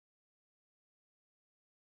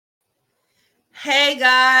Hey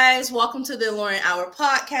guys, welcome to the Alluring Hour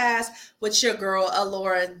podcast with your girl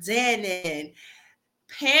Alora Dannon.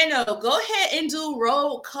 Panel, go ahead and do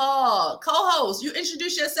roll call. Co-host, you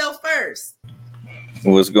introduce yourself first.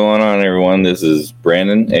 What's going on, everyone? This is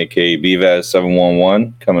Brandon, aka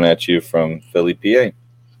BVAS711, coming at you from Philly, PA.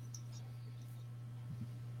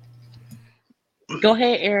 Go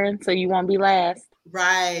ahead, Aaron, so you won't be last.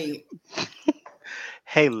 Right.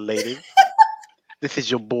 Hey, ladies. This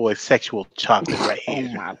is your boy, Sexual Chocolate, right here.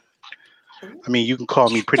 Oh my! I mean, you can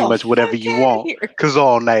call me pretty much whatever you want, because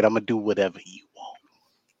all night I'm going to do whatever you want.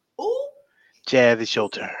 Ooh. Jazz, it's your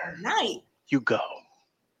turn. Night. You go.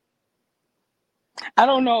 I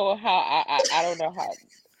don't know how. I don't know how.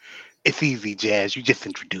 It's easy, Jazz. You just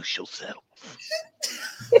introduce yourself.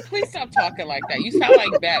 Please stop talking like that. You sound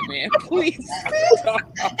like Batman. Please stop.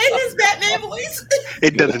 In his Batman voice.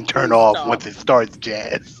 It doesn't turn off once it starts,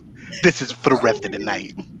 Jazz. This is for the rest of the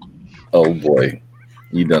night. Oh boy,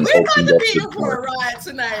 you done We're opened going up to be the here for a door. ride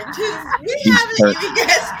tonight. We haven't even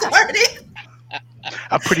got started.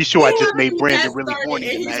 I'm pretty sure I just made Brandon really horny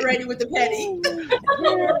and he's tonight. ready with the petty.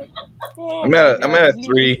 I'm at a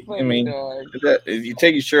 3. Funny, I mean, dog. if you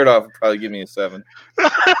take your shirt off, it'll probably give me a 7.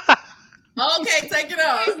 Okay, take it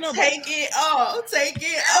off. Take it off. Take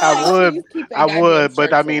it off. I would,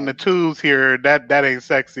 but I mean the twos here, that ain't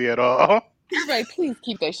sexy at all. He's like, please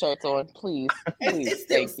keep their shirts on, please.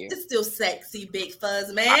 It's still sexy, Big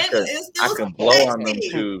Fuzz, man. I can blow on them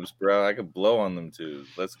tubes, bro. I could blow on them tubes.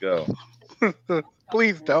 Let's go.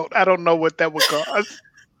 Please don't. I don't know what that would cost.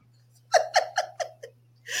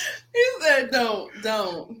 He said,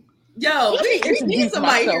 don't. Yo, we need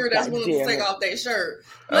somebody here that's willing to take off their shirt.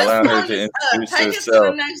 Allow her to introduce take herself. it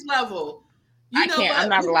to the next level. I can't. I'm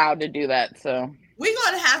not allowed to do that, so. We're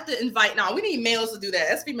gonna have to invite. No, we need males to do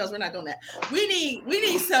that. As females, we're not doing that. We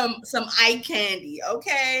need some eye candy,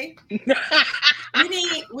 okay? we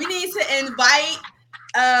need to invite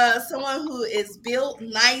someone who is built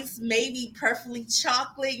nice, maybe perfectly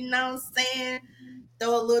chocolate. You know what I'm saying?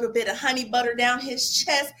 Throw a little bit of honey butter down his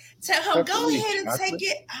chest. Tell him go ahead and take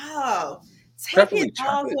it off. Take it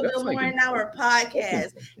off with the Alluring Hour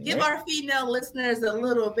podcast. Give our female listeners a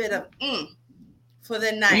little bit of for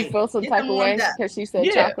the night. You feel some type of way because she said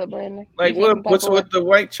chocolate, Brandon? Like what's with the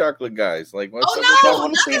white chocolate guys? Like what's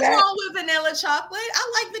nothing's wrong with vanilla chocolate.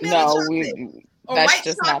 I like vanilla chocolate. That's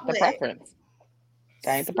just not the preference.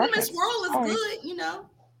 That ain't the preference. Cinnamon swirl is good, you know.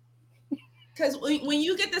 Because when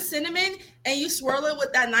you get the cinnamon and you swirl it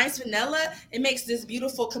with that nice vanilla, it makes this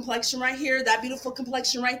beautiful complexion right here, that beautiful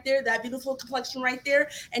complexion right there, that beautiful complexion right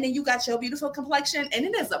there, and then you got your beautiful complexion, and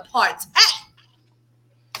it is a party.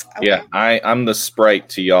 Okay. Yeah, I'm the Sprite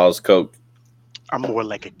to y'all's Coke. I'm more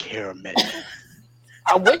like a caramel.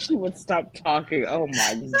 I wish you would stop talking. Oh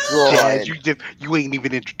my god! Jazz, you ain't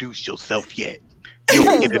even introduced yourself yet. You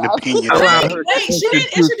don't get an opinion. Wait, she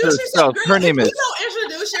didn't introduce herself. Her name is. You don't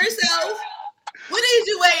introduce yourself. What did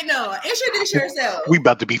you waiting on? Introduce yourself. We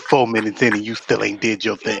about to be 4 minutes in and you still ain't did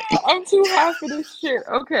your thing. I'm too high for this shit.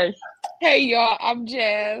 Okay. Hey y'all, I'm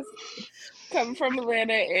Jazz. Coming from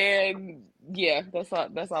Atlanta, and yeah, that's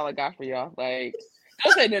all I got for y'all. Like,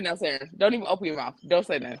 don't say nothing else, Aaron. Don't even open your mouth. Don't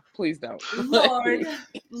say nothing. Please don't.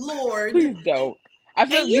 Lord. Please don't. I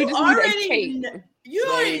feel you just need a cake. You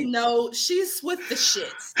already know she's with the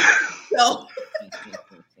shits. So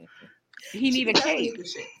he need a cake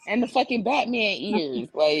and the fucking Batman ears.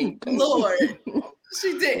 Like, Lord.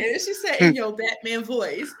 She did. She said in your Batman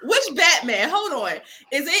voice. Which Batman? Hold on.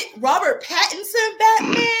 Is it Robert Pattinson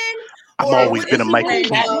Batman? I've always been a Michael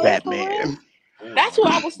Keaton Batman. That's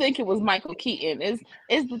what I was thinking was Michael Keaton. Is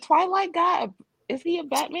the Twilight guy? Is he a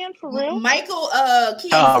Batman for real? Michael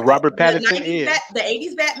Keaton. Robert Pattinson is the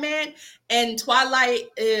 80s Batman, and Twilight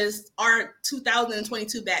is our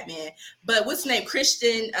 2022 Batman. But what's his name?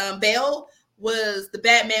 Christian Bale was the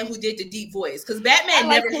Batman who did the deep voice, because Batman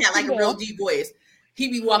never had like a real deep voice. He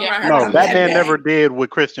be walking around. No, Batman never did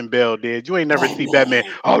what Christian Bale did. You ain't never see Batman.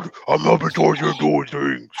 I'm up and towards you doing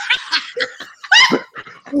things.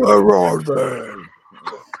 Where are they?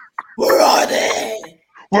 Where are they?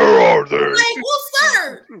 Where are they? Like,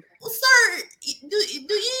 sir, do you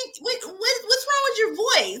what's wrong with your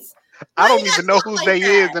voice? I don't even know who they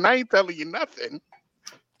is, and I ain't telling you nothing.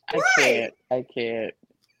 I can't.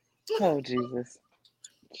 Oh Jesus.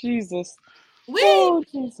 We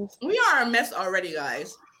are a mess already,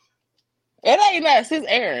 guys. It ain't us. It's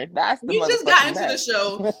Aaron. We just got into the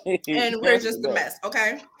show, and we're just a mess.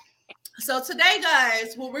 Okay. So today,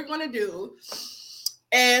 guys, what we're gonna do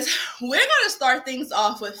is we're gonna start things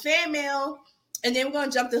off with fan mail, and then we're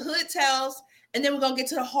gonna jump to hood tales, and then we're gonna get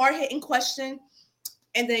to the hard hitting question.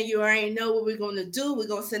 And then you already know what we're going to do. We're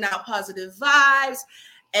going to send out positive vibes.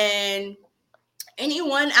 And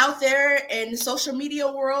anyone out there in the social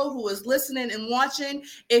media world who is listening and watching,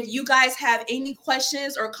 if you guys have any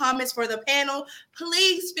questions or comments for the panel,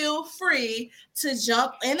 please feel free to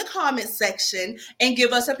jump in the comment section and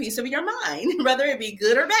give us a piece of your mind, whether it be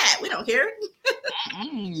good or bad. We don't care.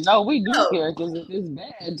 No, we do care because if it's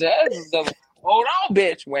bad, Jazz is the hold on,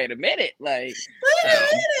 bitch. Wait a minute. Like, wait a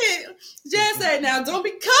minute. Jazz said, now don't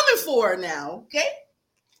be coming for her now, okay?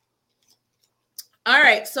 All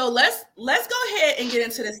right, so let's go ahead and get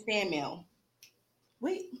into this fan mail.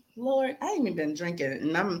 Wait, Lord, I ain't even been drinking,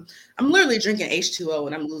 and I'm literally drinking H2O,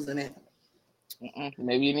 and I'm losing it.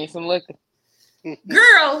 Maybe you need some liquor,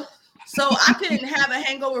 girl. So I couldn't have a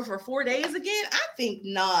hangover for 4 days again. I think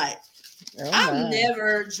not. I'm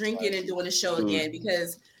never drinking and doing a show again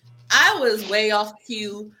because I was way off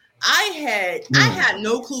cue. I had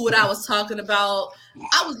no clue what I was talking about.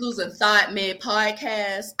 I was losing thought mid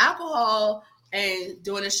podcast. Alcohol and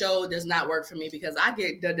doing a show does not work for me because I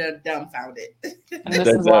get dumbfounded. And this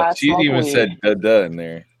is why she even said da in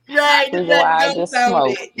there. Right, this is why I just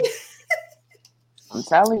smoke. I'm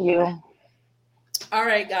telling you. All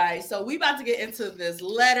right, guys. So we about to get into this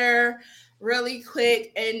letter really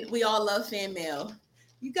quick, and we all love fan mail.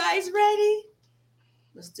 You guys ready?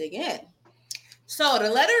 Let's dig in. So the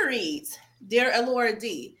letter reads, Dear Elora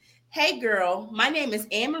D, hey girl, my name is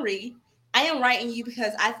Anne Marie. I am writing you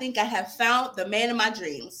because I think I have found the man of my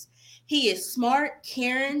dreams. He is smart,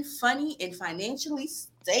 caring, funny, and financially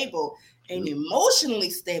stable and emotionally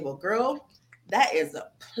stable, girl. That is a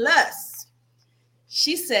plus.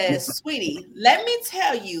 She says, sweetie, let me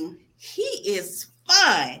tell you, he is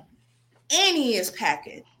fine and he is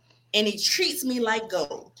packing and he treats me like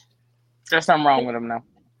gold. There's something wrong with him now.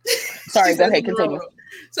 Sorry, go ahead, continue.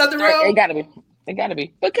 Something wrong? It gotta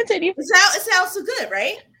be. But continue. It sounds so good,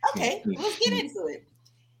 right? Okay, let's get into it.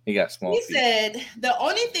 He got small feet. He said, the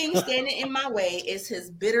only thing standing in my way is his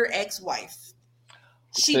bitter ex-wife.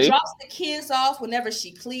 She drops the kids off whenever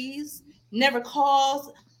she pleases, never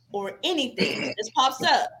calls or anything. Just pops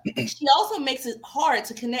up. She also makes it hard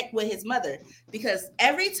to connect with his mother because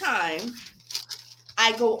every time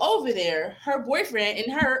I go over there, her boyfriend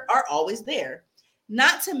and her are always there.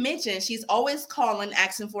 Not to mention, she's always calling,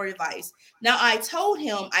 asking for advice. Now, I told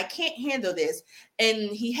him I can't handle this,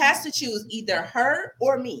 and he has to choose either her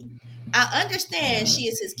or me. I understand she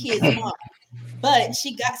is his kid's mom, but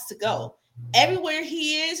she got to go. Everywhere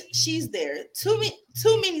he is, she's there. Too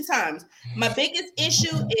many times. My biggest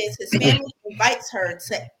issue is his family invites her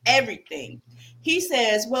to everything. He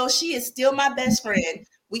says, well, she is still my best friend.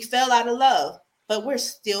 We fell out of love, but we're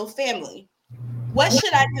still family. What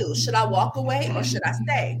should I do? Should I walk away or should I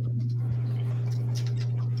stay?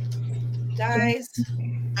 Guys,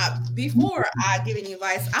 before I give any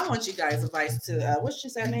advice, I want you guys' advice to, what she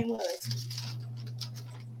said her name was?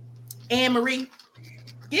 Anne Marie.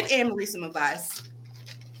 Give Anne Marie some advice.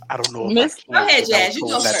 I don't know. Go ahead, Jazz. You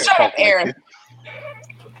go first. Shut up, Aaron.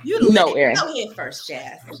 No, Aaron. Go ahead first,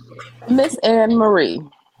 Jazz. Miss Anne Marie.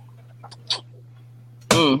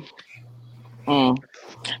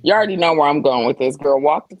 You already know where I'm going with this, girl.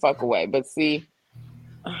 Walk the fuck away. But see,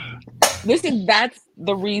 that's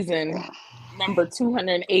the reason number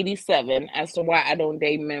 287 as to why I don't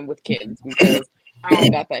date men with kids, because I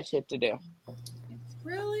don't got that shit to do.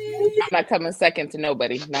 Really? I'm not coming second to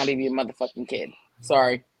nobody, not even your motherfucking kid.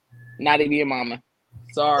 Sorry. Not even your mama.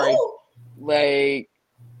 Sorry. Ooh. Like,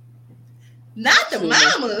 not the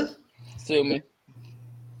mama. Sue me.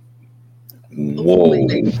 Whoa.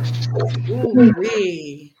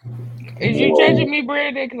 Is you judging me,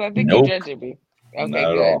 Brandon? Because I think you're judging me. Okay,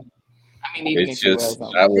 not good. at all. I mean, even It's if just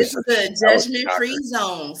this is a judgment-free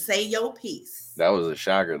zone. Say your piece. That was a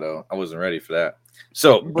shocker, though. I wasn't ready for that.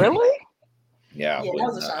 So really, yeah, that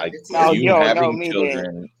was a shocker. Oh, you you don't know having me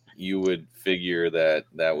children, then. you would figure that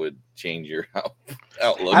would change your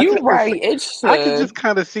outlook. You right? It should. I can just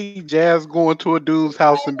kind of see Jazz going to a dude's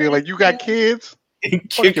house and being like, "You got kids?"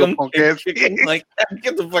 Kick him, like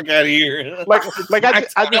get the fuck out of here. like I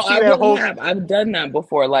just see that whole. I've done that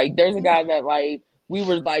before. Like, there's a guy that like we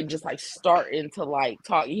were like just like starting to like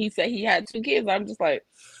talk. He said he had 2 kids. I'm just like,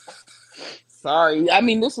 sorry. I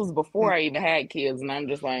mean, this was before I even had kids, and I'm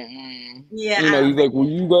just like, yeah. You know, he's like, well,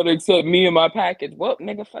 you gotta accept me and my package. Well,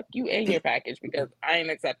 nigga, fuck you and your package because I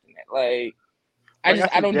ain't accepting it. Like,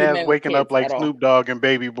 I don't. Jazz waking up like Snoop Dogg and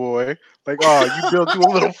Baby Boy. Like, oh, you built you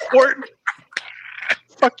a little fort.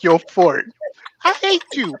 Fuck your fort. I hate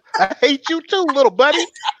you. I hate you too, little buddy.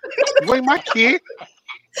 You ain't my kid.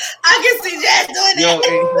 I can see Jazz doing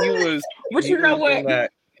that. He was. But you know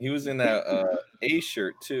what? He was in that A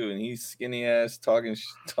shirt too, and he's skinny ass, talking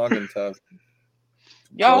tough.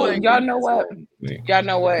 Y'all know what? Y'all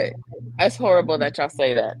know what? It's horrible that y'all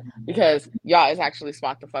say that because y'all is actually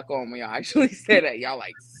spot the fuck on when y'all actually say that. Y'all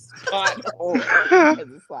like spot on.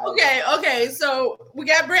 Okay. So we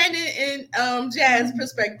got Brandon and Jazz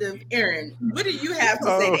perspective. Aaron, what do you have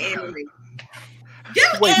to say to Anne-Marie? Give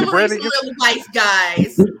Anne-Marie some real advice,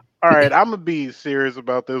 guys. All right, I'm gonna be serious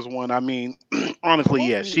about this one. I mean, honestly,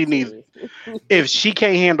 yes, she needs. If she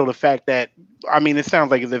can't handle the fact that, I mean, it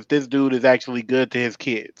sounds like as if this dude is actually good to his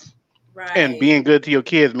kids, right? And being good to your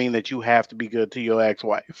kids mean that you have to be good to your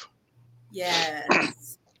ex-wife.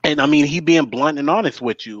 Yes. And I mean, he being blunt and honest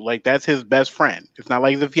with you, like that's his best friend. It's not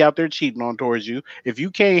like as if he out there cheating on towards you. If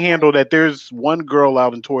you can't handle that, there's one girl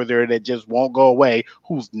out in towards there that just won't go away,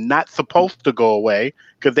 who's not supposed to go away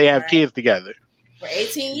because they have kids together. For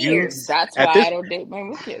 18 years. That's why I don't date men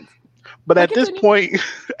with kids. But at this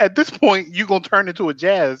point, you gonna turn into a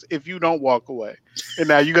Jazz if you don't walk away, and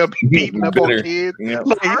now you gotta be beating up on kids. Yeah.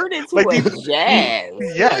 Turn into a Jazz.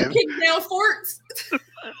 Yeah, kick down forks.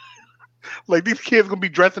 Like these kids gonna be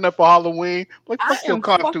dressing up for Halloween. Like fuck your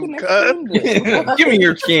costume, cuz. Give me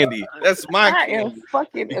your candy. That's my candy. I am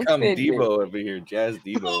fucking Become Debo over here, Jazz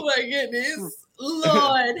Debo. Oh my goodness.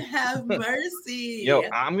 Lord have mercy. Yo,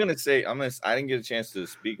 I didn't get a chance to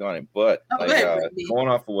speak on it, but going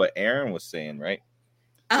off of what Aaron was saying, right?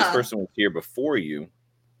 This person was here before you.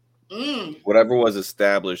 Whatever was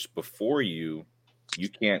established before you, you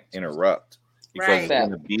can't interrupt because it's going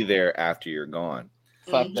to be there after you're gone.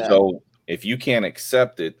 Fuck that. So if you can't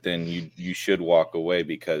accept it, then you should walk away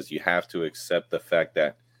because you have to accept the fact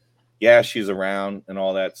that she's around and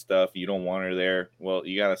all that stuff. You don't want her there. Well,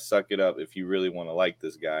 you got to suck it up if you really want to like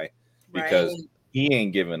this guy because he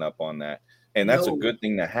ain't giving up on that. And that's a good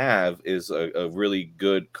thing to have is a really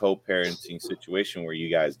good co-parenting situation where you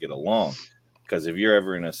guys get along. Because if you're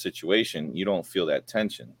ever in a situation, you don't feel that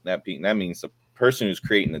tension. That means the person who's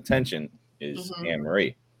creating the tension is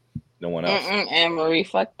Anne-Marie. No one else. Anne-Marie,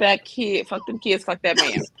 fuck that kid. Fuck them kids. Fuck that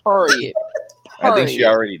man. Period. I think she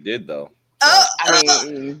already did, though.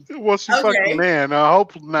 Well, she fucking man.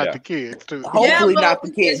 Hopefully not the kids too. Hopefully not the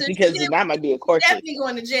kids because that might be a course. Definitely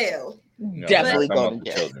going to jail. Definitely going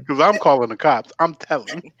to jail. Because I'm calling the cops. I'm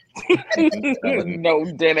telling. No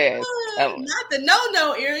dead ass. Not the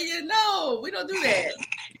no area. No, we don't do that.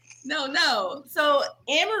 No. So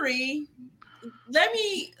Anne-Marie, let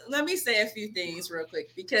me say a few things real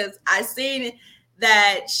quick because I seen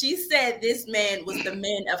that she said this man was the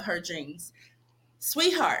man of her dreams.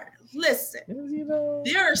 Sweetheart, listen,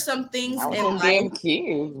 there are some things in life. Damn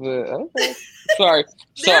kids, but okay. Sorry.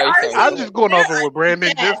 I'm just going off of what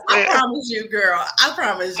Brandon just said. I promise you, girl. I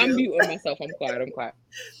promise you. I'm muting myself. I'm quiet.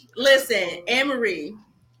 Listen, Anne-Marie,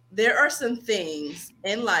 there are some things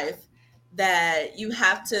in life that you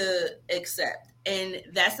have to accept. And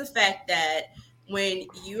that's the fact that when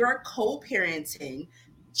you are co-parenting,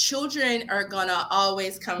 children are going to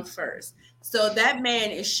always come first. So that man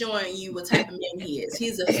is showing you what type of man he is.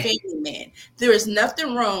 He's a family man. There is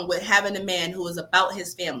nothing wrong with having a man who is about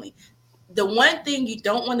his family. The one thing you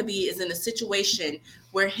don't want to be is in a situation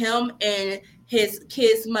where him and his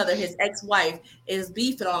kid's mother, his ex-wife, is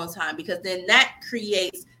beefing all the time, because then that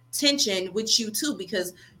creates tension with you too,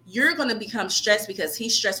 because you're going to become stressed because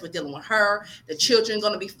he's stressed with dealing with her. The children are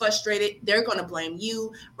going to be frustrated. They're going to blame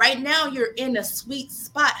you. Right now, you're in a sweet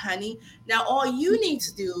spot, honey. Now, all you need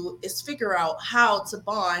to do is figure out how to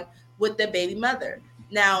bond with the baby mother.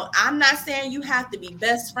 Now, I'm not saying you have to be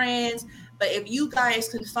best friends, but if you guys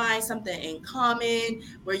can find something in common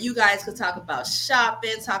where you guys could talk about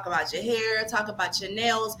shopping, talk about your hair, talk about your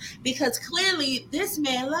nails, because clearly this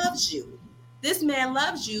man loves you. This man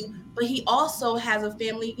loves you, but he also has a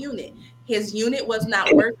family unit. His unit was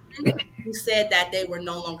not working. He said that they were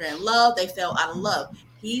no longer in love. They fell out of love.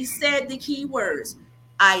 He said the key words,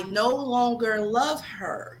 I no longer love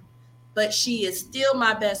her, but she is still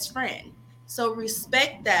my best friend. So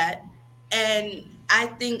respect that. And I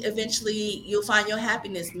think eventually you'll find your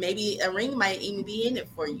happiness. Maybe a ring might even be in it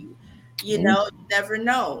for you. You know, you never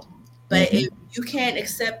know. But if you can't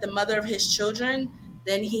accept the mother of his children,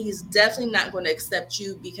 then he's definitely not going to accept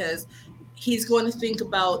you, because he's going to think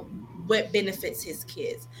about what benefits his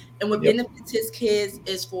kids. And what benefits his kids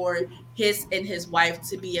is for his and his wife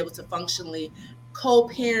to be able to functionally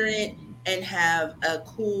co-parent and have a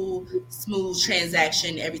cool, smooth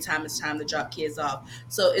transaction every time it's time to drop kids off.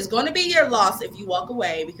 So it's going to be your loss if you walk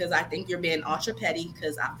away, because I think you're being ultra petty,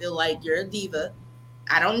 because I feel like you're a diva.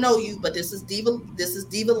 I don't know you, but this is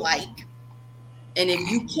diva-like. And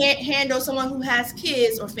if you can't handle someone who has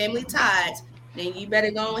kids or family ties, then you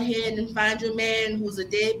better go ahead and find your man who's a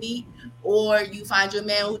deadbeat, or you find your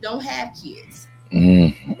man who don't have kids.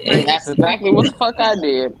 That's exactly what the fuck I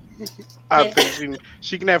did. I think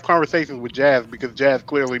she can have conversations with Jazz because Jazz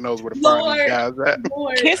clearly knows where to find these guys at.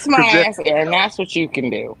 Kiss my ass, and that's what you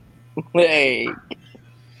can do. Like,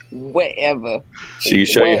 whatever. She can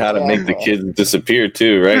show you how to make the kids disappear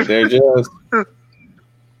too, right there, Jazz.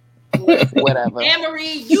 Whatever.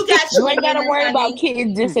 Anne-Marie, you ain't gotta worry about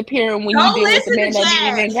kids disappearing when you deal with a man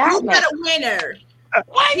that even got you got a winner.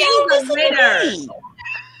 Why you listen to me?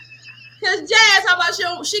 Because Jazz, how about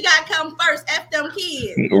you? She got to come first. F them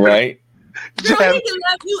kids. Right. Girl, he can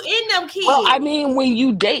love you in them kids. Well, I mean, when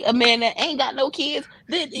you date a man that ain't got no kids,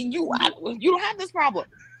 then you don't have this problem.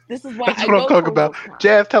 This is why That's what I'm talking about.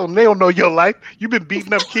 Jazz, tell them they don't know your life. You've been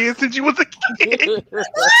beating up kids since you was a kid.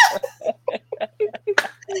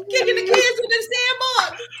 Kicking the kids in the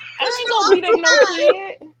sandbox. I ain't gonna beat up no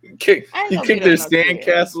kid. You kick their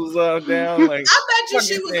sandcastles down. Like, I bet you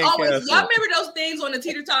she was always. Y'all remember those things on the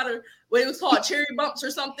teeter totter where it was called cherry bumps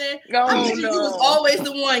or something? I bet you was always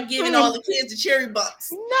the one giving all the kids the cherry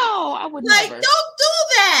bumps. No, I would like, never. Don't do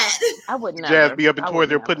that. I would never. Jazz be up and toward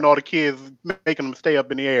there putting all the kids, making them stay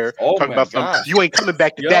up in the air, talking about something. You ain't coming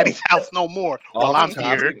back to daddy's house no more while I'm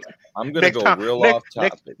here. I'm gonna go real off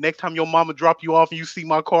topic. Next time your mama drop you off and you see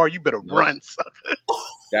my car, you better run, sucker.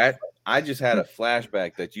 That I just had a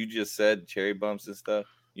flashback that you just said cherry bumps and stuff.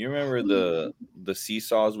 You remember the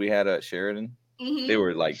seesaws we had at Sheridan? Mm-hmm. They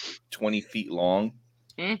were like 20 feet long.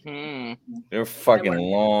 Mm-hmm. They were fucking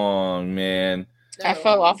long, man. I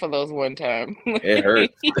fell off of those one time. It hurt.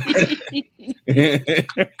 I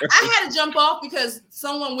had to jump off because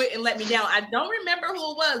someone wouldn't let me down. I don't remember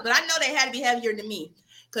who it was, but I know they had to be heavier than me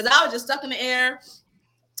because I was just stuck in the air.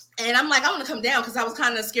 And I'm like, I want to come down because I was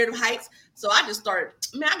kind of scared of heights. So I just started,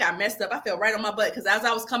 I got messed up. I fell right on my butt because as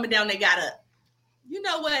I was coming down, they got up. You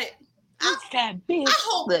know what? I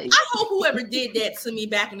hope whoever did that to me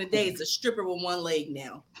back in the day is a stripper with one leg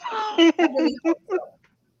now.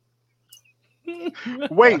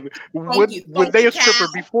 Wait, were they a stripper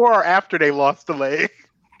before or after they lost the leg?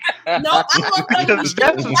 No, I'm going to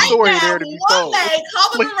that's a story there to be told. One leg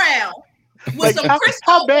hopping around. Like,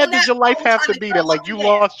 how bad did your life have to be that like you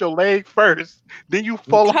lost your leg first, then you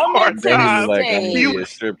fall apart? Like a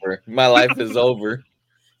stripper. My life is over.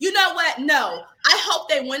 You know what? No, I hope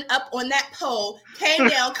they went up on that pole, came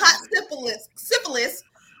down, caught syphilis,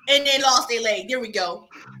 and then lost their leg. There we go.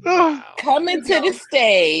 Coming to the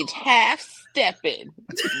stage, half stepping.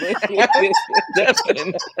 Coming to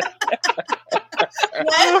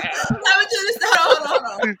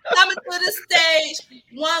the stage,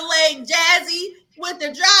 one leg Jazzy with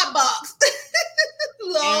the drop box.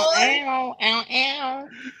 Lord. Ow, ow, ow.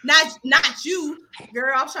 Not you,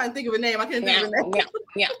 girl. I'm trying to think of a name. I can't think of a name.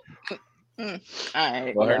 Yeah. All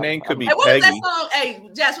right. Well, her name could be Hey, what Peggy. was that song? Hey,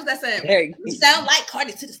 Jazz, what's that saying? Hey. You sound like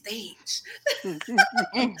Cardi to the stage.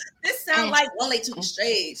 This sound like one leg to the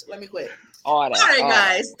stage. Let me quit. All right,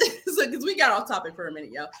 guys. So, because we got off topic for a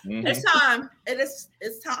minute, y'all. Mm-hmm. It's time. It's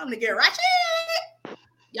time to get ratchet.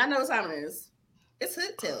 Y'all know what time it is. It's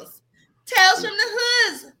Hood Tales. Tales from the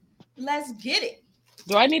Hoods. Let's get it.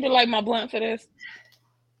 Do I need to light my blunt for this?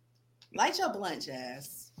 Light your blunt,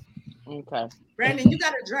 Jazz. Okay. Brandon, you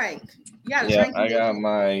got a drink. You got a drink. I got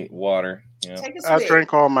my water. Yeah. I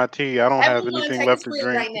drank all my tea. I don't have anything left to drink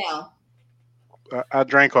right now. I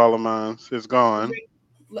drank all of mine. It's gone.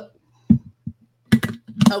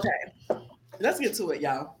 Okay. Let's get to it,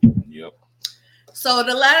 y'all. Yep. So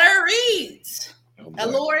the letter reads,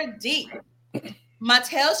 Allure D. My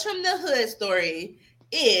Tales from the Hood story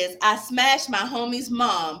is I smashed my homie's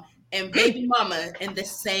mom and baby mama in the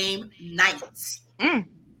same night.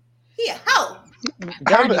 Yeah, how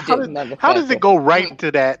does it go right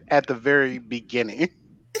to that at the very beginning?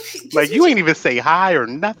 Like you ain't even say hi or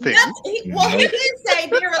nothing. He did say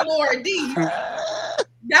dear Allure D.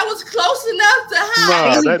 That was close enough to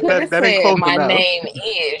hi. No, that ain't close my enough. Name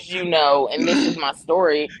is, and this is my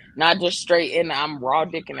story, not just straight in. I'm raw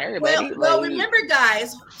dicking everybody. Well, remember,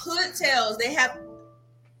 guys, Hood Tales, they have.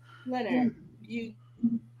 Leonard, you.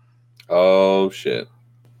 Oh shit.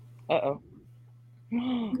 Oh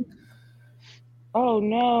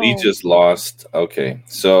no. We just lost. Okay,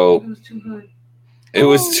 so it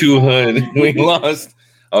was too hood. We lost.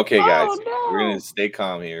 Okay, guys, we're going to stay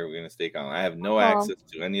calm here. We're going to stay calm. I have no access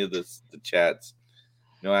to any of the chats,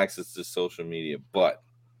 no access to social media, but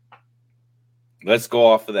let's go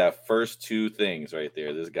off of that first two things right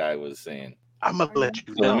there this guy was saying. I'm going to let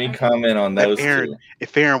you know. Let me comment on those two.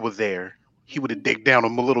 If Aaron was there, he would have digged down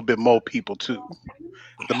on a little bit more people, too.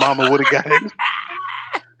 The mama would have got it.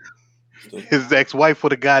 His ex-wife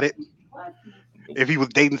would have got it. If he was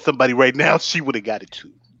dating somebody right now, she would have got it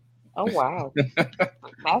too. Oh wow,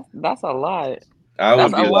 that's a lot. I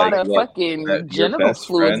would That's be a lot like, of what, fucking your genital best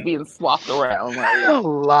fluids friend? being swapped around. A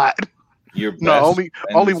lot. Your best No, friend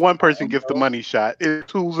only is one person wrong, gets the bro? money shot.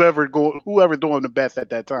 It's whoever doing the best at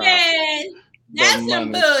that time. Man, that's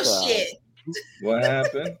some money bullshit. What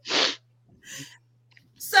happened?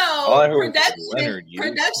 So All I heard was Leonard,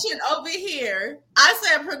 production over here. I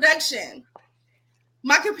said production.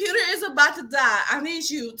 My computer is about to die. I need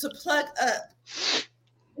you to plug up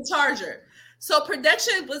the charger. So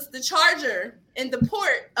production was the charger in the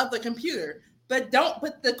port of the computer, but don't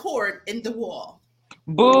put the cord in the wall.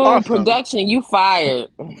 Boom! Awesome. Production, you fired.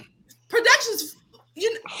 Production's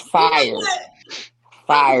Fired. You know what?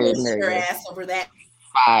 Fired, Your nigga. ass over that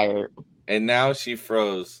Fired. And now she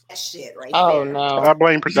froze. shit right Oh there. no! I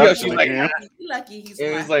blame production she's like, again. Lucky he's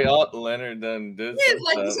It was fine. like, oh, Leonard done this. He's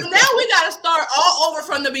like, so now we gotta start all over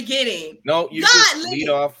from the beginning. No, you God, just Lee. lead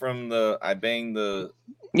off from the I banged the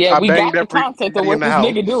Yeah, I we got banged the concept of everybody what in the this house.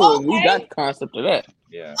 nigga doing. We Okay. got the concept of that.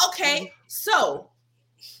 yeah. Okay, so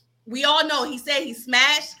we all know he said he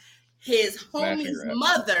smashed his Smashing homie's rap.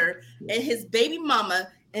 mother and his baby mama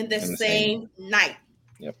in the same night.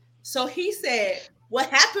 Yep. So he said what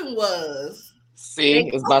happened was See,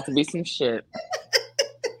 it's about to be some shit.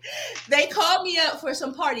 they called me up for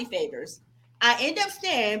some party favors. I end up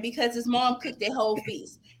staying because his mom cooked their whole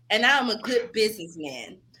feast, and I'm a good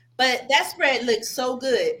businessman. But that spread looks so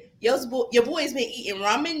good. Your boy's been eating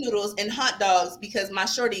ramen noodles and hot dogs because my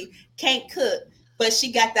shorty can't cook, but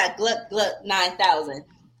she got that Gluck 9000.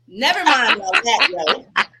 Never mind all that, yo.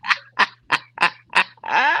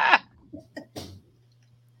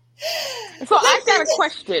 So I got a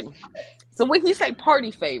question. So when he say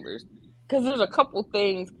party favors, because there's a couple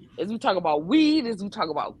things. As we talk about weed, as we talk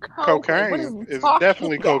about Cocaine. what is we It's talking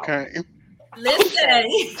definitely about? cocaine. Listen,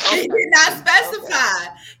 he did not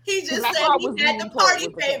specify. He just That's said why I he was had leaning the towards party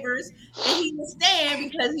with the cocaine. favors and he was staying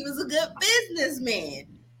because he was a good businessman.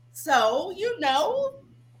 So,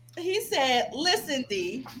 he said, listen,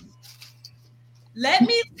 D, let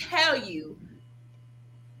me tell you,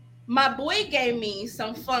 my boy gave me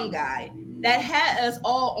some fungi that had us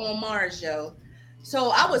all on Mars, yo.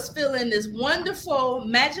 So I was feeling this wonderful,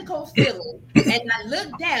 magical feeling, and I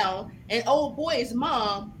looked down, and old boy's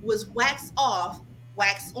mom was wax off,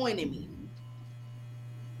 wax oning me.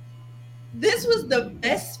 This was the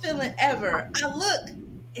best feeling ever. I look,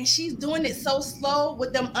 and she's doing it so slow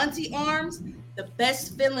with them auntie arms. The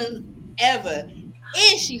best feeling ever.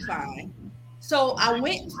 And she fine. So I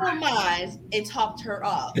went for mine and topped her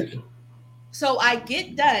off. So I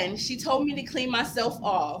get done. She told me to clean myself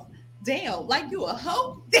off. Damn, like you a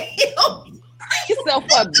hoe? Damn. Yourself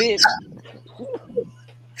up, bitch.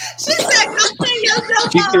 She said, go clean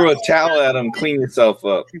yourself She off. threw a towel at him, clean yourself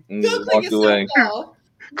up, and Go just clean walked away. yourself off.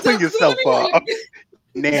 Clean yourself off.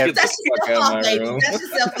 Nasty. Dust Fuck yourself out off, my baby. room. Dust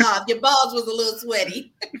yourself off. Your balls was a little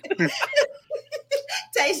sweaty.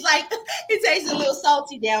 Tastes like it tastes a little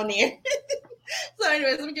salty down there. So,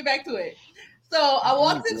 anyways, let me get back to it. So I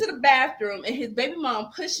walked into the bathroom and his baby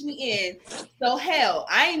mom pushed me in. So hell,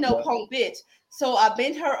 I ain't no punk bitch. So I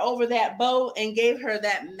bent her over that bowl and gave her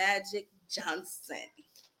that Magic Johnson.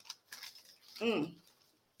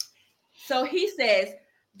 So he says,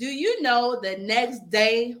 do you know the next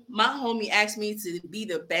day my homie asked me to be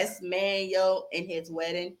the best man, yo, in his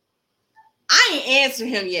wedding? I ain't answer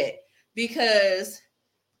him yet because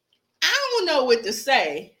I don't know what to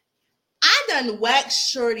say. I done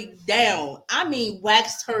waxed Shorty down. I mean,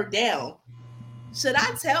 waxed her down. Should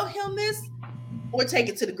I tell him this or take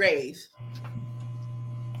it to the grave?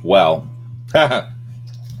 Well,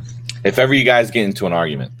 if ever you guys get into an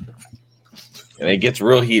argument and it gets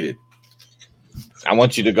real heated, I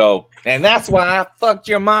want you to go, and that's why I fucked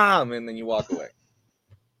your mom, and then you walk away.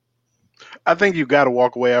 I think you got to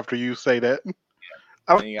walk away after you say that.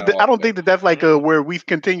 I Then you gotta walk don't away. think that's like where we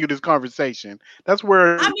continue this conversation. That's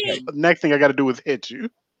where I mean, the next thing I got to do is hit you.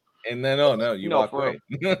 And then, no, you No, walk for away.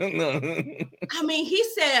 No. I mean, he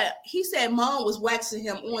said mom was waxing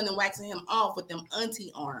him on and waxing him off with them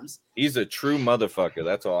auntie arms. He's a true motherfucker.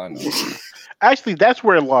 That's all I know. Actually, that's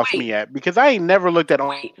where it lost Wait. me at because I ain't never looked at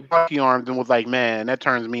Wait. monkey arms and was like, man, that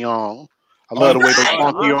turns me on. I love the way those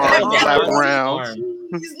monkey arms Right. flap around.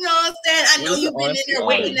 You know what I'm saying? I know Where's you've the been in auntie there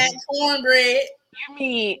waiting arms? that cornbread. You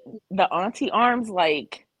mean the auntie arms,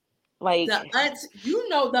 like You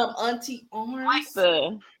know them auntie arms.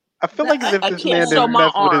 the I feel like as if I this can't man show didn't my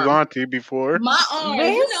mess with his arm. auntie before. My arms. You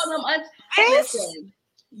This? know them auntie. this? Listen,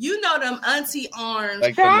 you know them auntie arms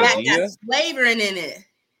Like the that Medea? got flavoring in it.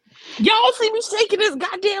 Y'all see me shaking this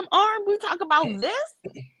goddamn arm? We talk about this?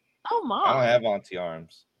 Oh I don't my! have auntie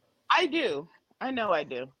arms. I do. I know I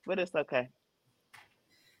do, but it's okay.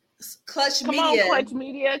 Clutch Come Media. on, Clutch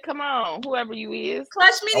Media. Come on, whoever you is.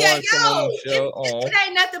 Clutch Media, wanna come on the show. it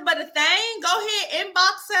ain't nothing but a thing. Go ahead,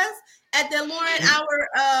 inbox us at the Lauren Hour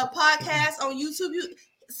podcast on YouTube. You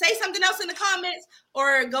say something else in the comments,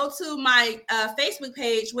 or go to my Facebook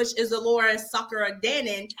page, which is the Laura Sakura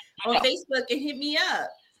Dannon on Facebook, and hit me up.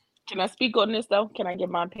 Can I speak on this though? Can I give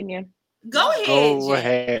my opinion? Go ahead. Go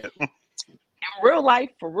ahead. In real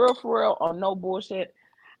life, for real, on no bullshit,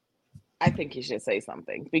 I think you should say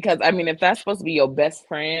something. Because I mean, if that's supposed to be your best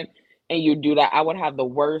friend and you do that, I would have the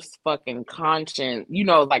worst fucking conscience. You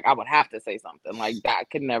know, like I would have to say something. Like that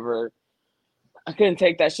I couldn't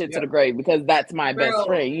take that shit to the grave because that's my best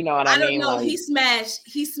friend. You know what I mean? I don't know. Like, he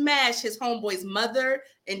smashed his homeboy's mother,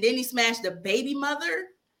 and then he smashed the baby mother.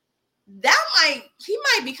 He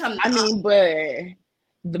might become. I mean, but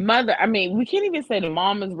the mother. I mean, we can't even say the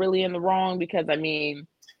mom is really in the wrong because I mean,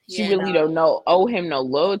 she really don't owe him no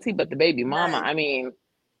loyalty. But the baby mama, I mean,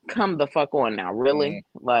 come the fuck on now, really?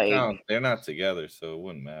 Like, no, they're not together, so it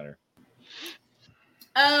wouldn't matter.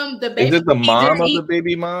 The baby. Is it the mom of the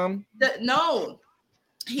baby mom? No.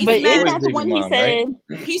 But is that the one he said?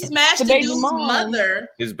 Right? He smashed the dude's mother.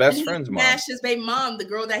 His best friend's mom. Smashed his baby mom, the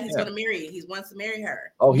girl that he's going to marry. He wants to marry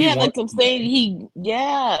her. Oh, yeah, like I'm saying,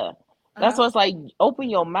 that's what's like. Open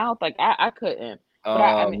your mouth, like I couldn't. But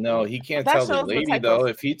I mean, no, he can't tell the lady though.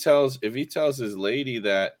 If he tells his lady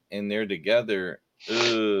that and they're together,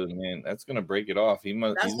 man, that's gonna break it off. He's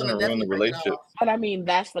gonna ruin the relationship. But I mean,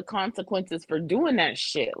 that's the consequences for doing that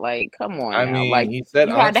shit. Like, come on. I now. mean, like he said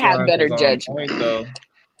you had to have better judgment. Point, though.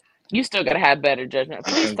 You still gotta have better judgment.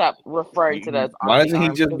 Please stop referring to that. Why doesn't he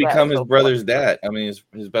just become his brother's dad? I mean,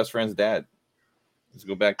 his best friend's dad. Let's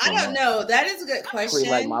go back to I don't know. That is a good question.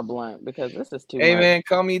 I like my blunt because this is too Hey much. Man,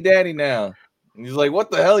 call me daddy now. And he's like, what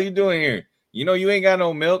the hell are you doing here? You know you ain't got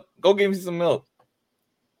no milk. Go give me some milk.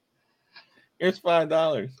 Here's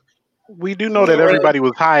 $5. We do know that everybody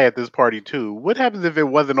was high at this party too. What happens if it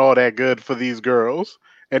wasn't all that good for these girls?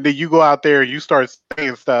 And then you go out there and you start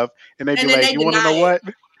saying stuff and they be like, you want to know what?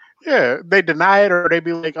 Yeah, they deny it or they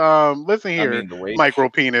be like, listen here, micro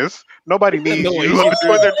penis. Nobody needs you. That's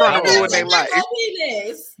what they're trying to ruin their life.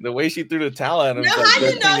 The way she threw the towel at him. Now, how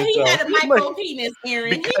you know he had a micro penis,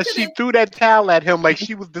 Aaron? Because she threw that towel at him like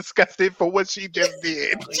she was disgusted for what she just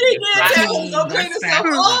did. She did tell him go clean herself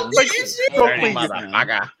off, didn't she? Go clean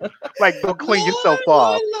yourself. Like, go clean yourself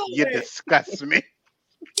off. You disgust me.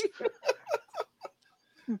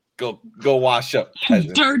 Go wash up.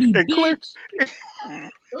 Dirty bitch.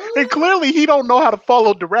 And clearly he don't know how to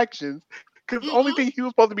follow directions because the only thing he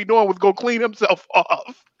was supposed to be doing was go clean himself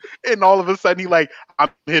off. And all of a sudden he like, I'm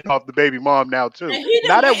hitting off the baby mom now too.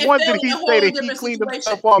 Not at once did he say that he cleaned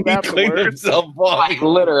himself off afterwards. Like,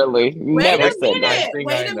 literally. Never said that.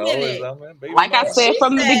 Wait a minute. Like I said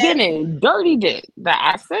from the beginning, Dirty did.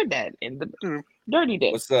 I said that in the Dirty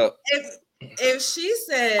did. What's up? If she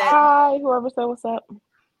said hi, whoever said what's up.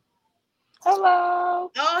 Hello.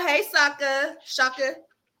 Oh, hey, Shaka.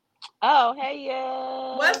 Oh, hey,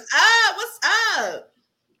 yeah. What's up?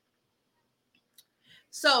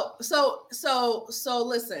 So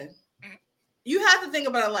listen. You have to think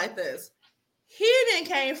about it like this. He didn't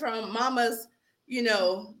came from mama's,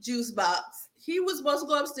 juice box. He was supposed to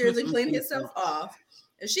go upstairs and clean himself off.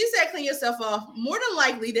 If she said clean yourself off, more than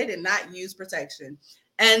likely they did not use protection.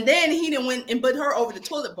 And then he didn't went and put her over the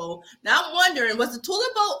toilet bowl. Now I'm wondering, was the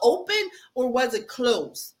toilet bowl open or was it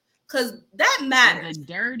closed? Because that matters. Was it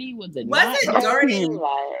dirty? Was it dirty?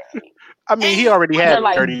 I mean, he already had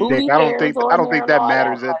dirty dick. I don't think that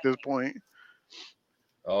matters at this point.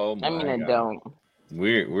 Oh my! I mean, it don't.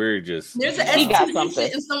 We're just. There's an STD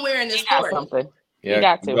shit somewhere in this story. Something. Yeah, you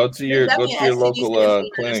got to go to your local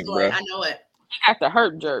clinic, bro. I know it. You got the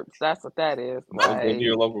hurt jerks. That's what that is. Go to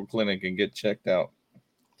your local clinic and get checked out.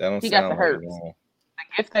 That don't he sound got the hurts. The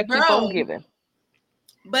gift that keep on giving.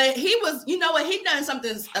 But he was, you know what? He done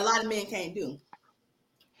something a lot of men can't do.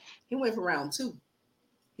 He went for round 2.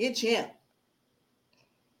 He a champ.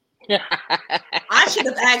 I should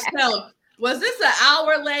have asked him, was this an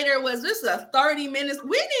hour later? Was this a 30 minutes?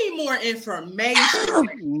 We need more information.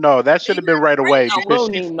 No, that should have been right away. Because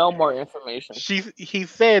we need no more information. He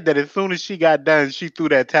said that as soon as she got done, she threw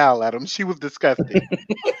that towel at him. She was disgusted.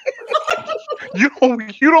 You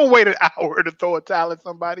don't wait an hour to throw a towel at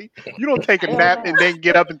somebody. You don't take a nap and then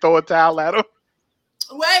get up and throw a towel at them.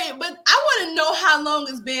 Wait, but I want to know how long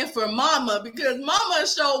it's been for Mama, because Mama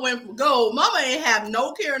sure went for gold. Mama ain't have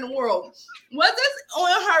no care in the world. Was this on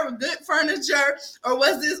her good furniture or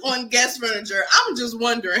was this on guest furniture? I'm just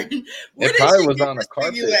wondering. It probably was on a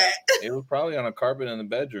carpet. It was probably on a carpet in the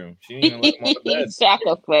bedroom. She didn't even let him on the bed.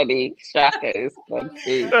 Shaka funny. Shaka is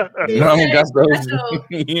funny. Mama got those.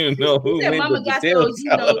 You know who made Mama the got potato those. You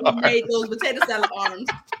know salad who made those potato salad arms.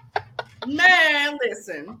 Man,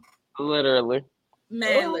 listen. Literally.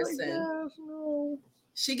 Man, listen. No.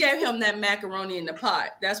 She gave him that macaroni in the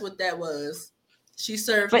pot. That's what that was. She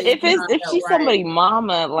served. But if she's somebody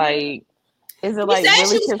mama, like, is it like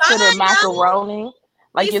really considered macaroni? Now.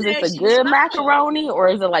 Like, is it a good macaroni or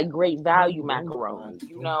is it like great value macaroni?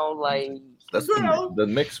 You know, like that's the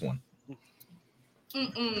mixed one.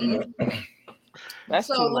 That's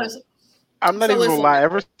so too much. I'm not even gonna lie.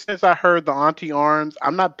 Ever since I heard the Auntie Arms,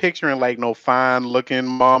 I'm not picturing like no fine looking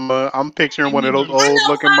mama. I'm picturing one of those old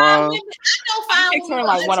looking moms. I'm picturing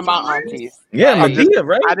like one of my aunties. Yeah, Medea,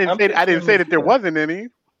 right? I didn't say that there wasn't any,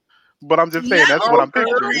 but I'm just saying that's what I'm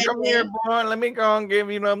picturing. Come here, boy. Let me go and give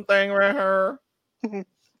you them thing right here.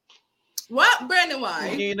 What, Brandon? Why?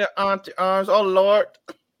 You need the Auntie Arms. Oh Lord,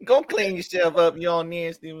 go clean yourself up, you all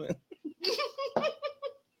nasty.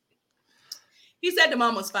 He said the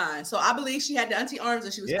mom was fine, so I believe she had the Auntie Arms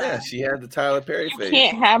and she was fine. Yeah, she had the Tyler Perry face. You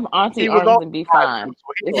can't have Auntie Arms and be fine.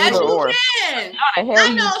 Yes, you can.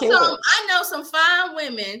 I know some fine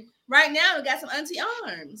women right now that got some Auntie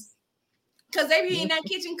Arms because they be in that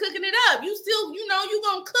kitchen cooking it up. You still, you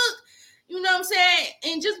gonna cook. You know what I'm saying?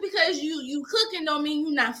 And just because you cooking don't mean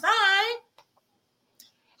you're not fine.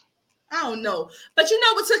 I don't know, but you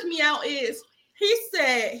know what took me out is he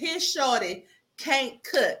said his shorty can't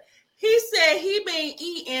cook. He said he been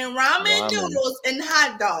eating ramen noodles and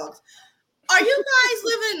hot dogs. Are you guys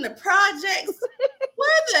living in the projects?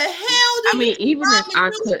 Where the hell do even if I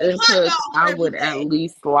couldn't cook, I would at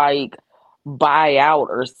least like buy out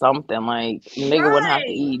or something. Like nigga wouldn't have to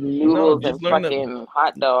eat noodles and fucking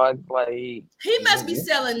hot dogs. Like he must be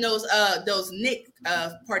selling those Nick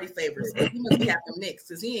party favors. He must be having them Nicks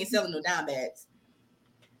because he ain't selling no dime bags.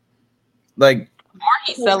 Like, or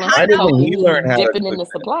he's selling. Why didn't he learn how dipping in the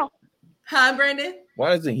supply? Huh, Brandon?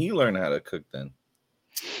 Why doesn't he learn how to cook then?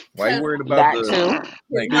 Why are you worried about that too?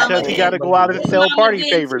 Like, because he got to go out and sell party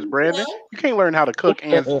favors, Brandon. You can't learn how to cook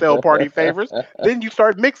and sell party favors. Then you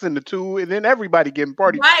start mixing the two, and then everybody getting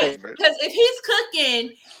party favors. Because if he's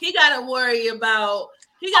cooking, he got to worry about.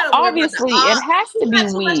 Obviously, it has to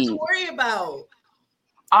be weed. To worry about.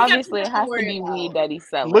 Obviously, it has to be weed that he's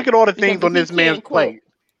selling. Look at all the things on this man's plate.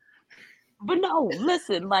 But no,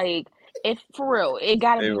 listen, like. If for real, it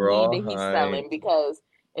gotta be weed that he's selling because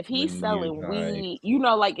if he's selling weed,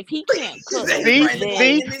 like if he can't cook,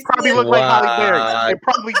 see, probably look like Holly Berry. It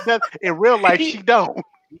probably does in real life. She don't.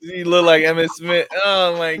 He look like Emmett Smith.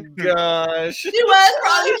 Oh my gosh, he was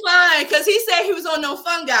probably fine because he said he was on no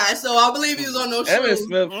fungi, so I believe he was on no. Emmett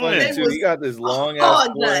Smith funny too. He got this long ass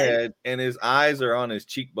forehead and his eyes are on his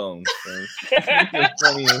cheekbones.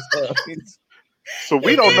 Funny as hell. So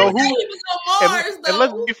we don't know who. And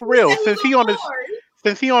let's be for real. Since he on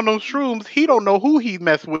those shrooms, he don't know who he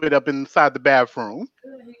messed with up inside the bathroom.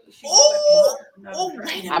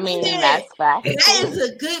 I mean, that's fact. That is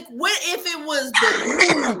a good. What if it was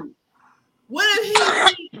the dude? What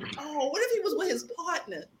if he was with his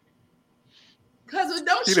partner? Because it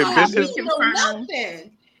don't show him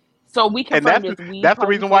nothing. So we can. And that's the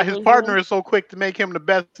reason why his partner is so quick to make him the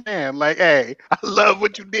best man. Like, hey, I love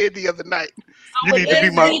what you did the other night. You need to be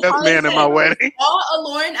my best man in my wedding. All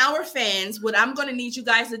Alluring Hour fans, what I'm going to need you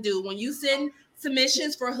guys to do when you send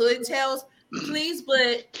submissions for Hood Tales, please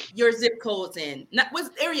put your zip codes in. Not with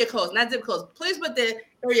area codes, not zip codes. Please put the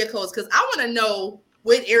area codes because I want to know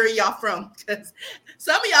what area y'all from. Because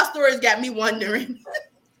some of y'all stories got me wondering.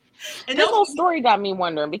 And this whole story got me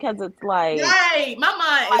wondering because it's like, right,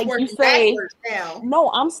 my mind is working backwards now.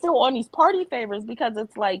 No, I'm still on these party favors because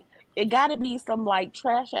it's like it got to be some like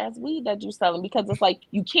trash ass weed that you're selling because it's like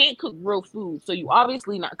you can't cook real food, so you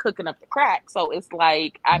obviously not cooking up the crack. So it's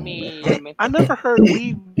like, I mean, I never heard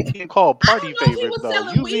weed being called party favors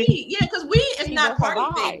though. Weed. Yeah, because weed is not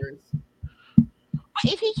party favors.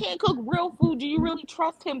 If he can't cook real food, do you really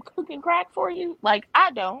trust him cooking crack for you? Like,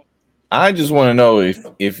 I don't. I just want to know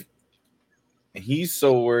if he's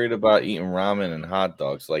so worried about eating ramen and hot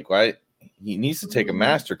dogs, like why he needs to take a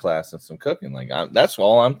master class in some cooking. Like that's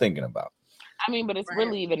all I'm thinking about. I mean, but it's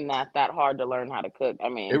really even not that hard to learn how to cook. I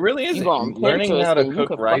mean, it really isn't. Learning how to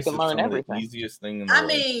cook rice is some of the easiest thing in the world. I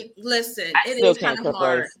mean, listen, it is kind of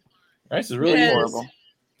hard. Rice is really horrible.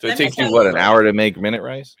 So it takes you an hour to make minute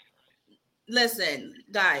rice? Listen,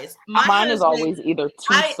 guys, Mine is always either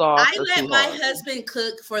too soft or let too my hard. husband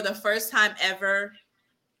cook for the first time ever,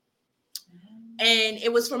 and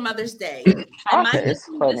it was for Mother's Day. And my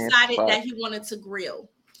husband decided that he wanted to grill,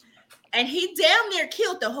 and he damn near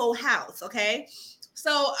killed the whole house. Okay,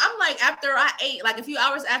 so I'm like, after I ate, like a few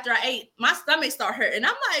hours after I ate, my stomach started hurting.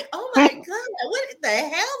 I'm like, oh my god, what the hell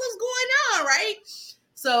is going on, right?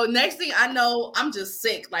 So next thing I know, I'm just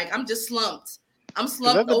sick. Like I'm just slumped. I'm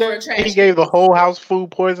slumped over a trash. He gave the whole house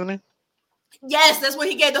food poisoning. Yes, that's when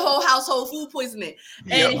he gave the whole household food poisoning.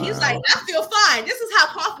 And he's like, I feel fine. This is how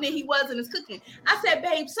confident he was in his cooking. I said,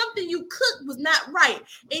 babe, something you cooked was not right.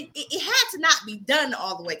 It had to not be done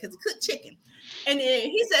all the way because he cooked chicken. And then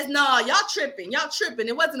he says, no, y'all tripping. Y'all tripping.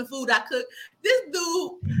 It wasn't the food I cooked. This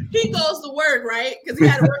dude, he goes to work, right? Because he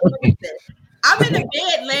had to work Wednesday. I'm in the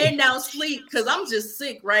bed laying down sleep because I'm just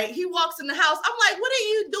sick, right? He walks in the house. I'm like, what are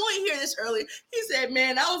you doing here this early? He said,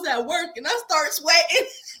 man, I was at work and I started sweating.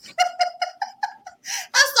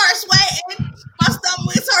 I started sweating. My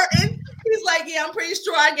stomach was hurting. He's like, yeah, I'm pretty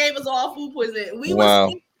sure I gave us all food poisoning. We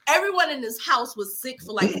was sick. Everyone in this house was sick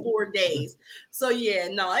for like 4 days. So yeah,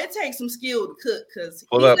 no, it takes some skill to cook because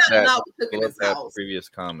he's not allowed to cook in his house. Previous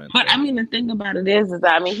comment. But I mean, the thing about it is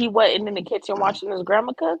that I mean, he wasn't in the kitchen watching his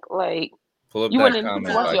grandma cook. Like, you weren't in the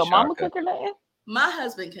kitchen watching your mama cook or nothing. My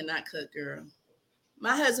husband cannot cook, girl.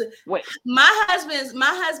 My husband's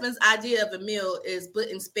idea of a meal is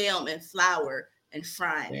putting spam and flour and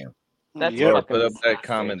frying. Damn. That's put up that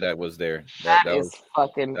comment that was there. That was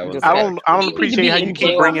fucking. I don't appreciate how you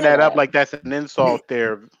keep bringing that up like that's an insult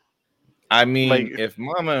there. I mean, if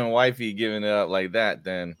mama and wifey giving it up like that,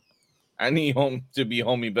 then I need home to be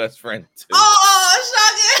homie best friend too. Oh,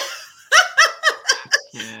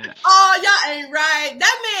 Shaka. Oh, y'all ain't right.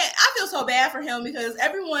 That man, I feel so bad for him because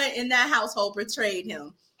everyone in that household betrayed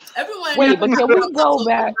him. Everyone. Wait, but can we go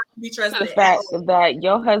back to the fact that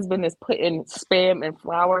your husband is putting spam and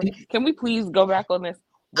flour? Can we please go back on this?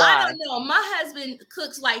 Why? I don't know. My husband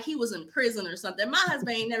cooks like he was in prison or something. My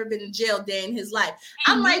husband ain't never been in jail day in his life.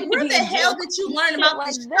 I'm like, where the hell did you learn about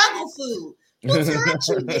this struggle food? Who taught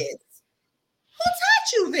you this? Who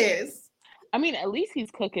taught you this? I mean, at least he's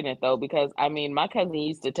cooking it though, because I mean, my cousin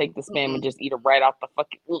used to take the spam and just eat it right off the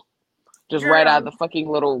fucking. Right out of the fucking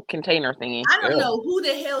little container thingy. I don't know who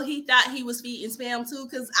the hell he thought he was feeding spam to,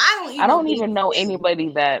 because I don't even know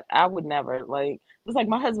anybody that I would never like. It's like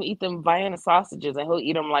my husband eat them Vienna sausages and he'll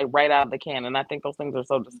eat them like right out of the can, and I think those things are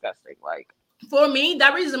so disgusting. Like for me,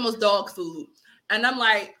 that reason was dog food, and I'm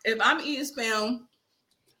like, if I'm eating spam,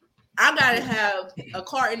 I gotta have a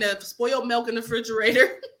carton of spoiled milk in the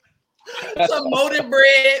refrigerator, some molded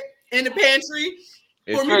bread in the pantry.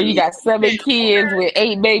 Sure, you got 7 kids with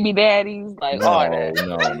 8 baby daddies, like all that.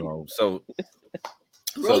 No. So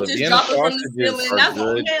the Vienna sausages are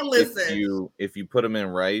good if you put them in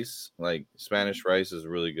rice. Like Spanish rice is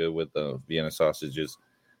really good with the Vienna sausages,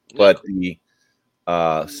 but the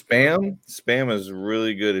spam is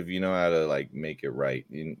really good if you know how to like make it right.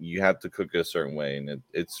 You have to cook it a certain way, and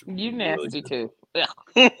it's you nasty really too.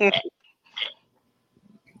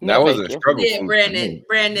 That was a struggle. Yeah,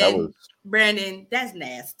 Brandon, that's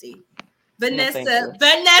nasty. Vanessa,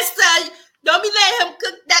 don't be letting him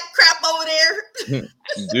cook that crap over there.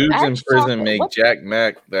 Dudes in prison make Jack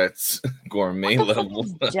Mac. That's gourmet level.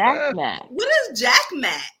 Jack Mac. What is Jack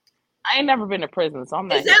Mac? I ain't never been to prison, so I'm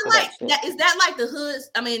not. Is that like the hood?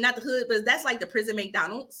 I mean, not the hood, but that's like the prison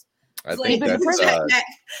McDonald's. I think that's Jack Mac.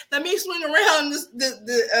 Let me swing around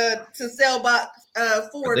to sell box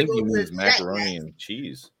 4. I think he means macaroni and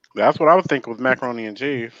cheese. That's what I was thinking was macaroni and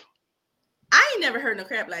cheese. I ain't never heard no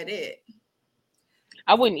crap like that.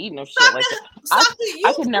 I wouldn't eat no shit like that.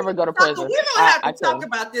 I could never go to prison. We're gonna have to talk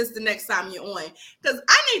about this the next time you're on, because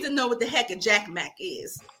I need to know what the heck a Jack Mac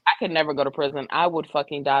is. I could never go to prison. I would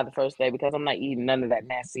fucking die the first day because I'm not eating none of that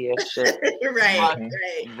nasty ass shit. Right.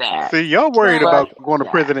 See, y'all worried about going to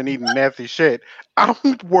prison and eating nasty shit. I'm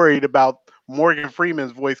worried about Morgan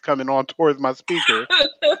Freeman's voice coming on towards my speaker.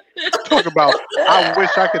 Talk about, I wish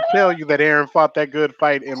I could tell you that Aaron fought that good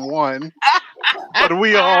fight and won. But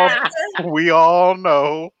we all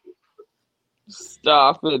know.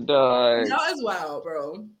 Stop it, dog. Y'all is wild,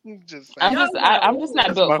 bro. I'm just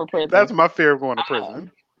not built for prison. That's my fear of going to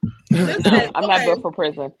prison. I'm not built for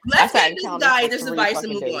prison. Let's take this guy this advice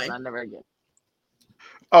and move on. Never again.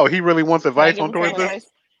 Oh, he really wants advice on towards this?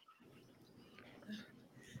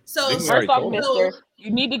 So first off, mister,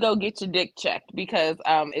 you need to go get your dick checked because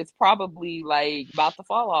it's probably like about to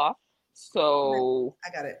fall off. So I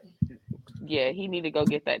got it. Yeah, he need to go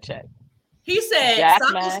get that checked. He said Jack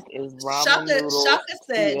Mac is ramen noodles. Shaka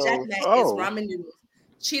said Jack Mac is ramen noodles,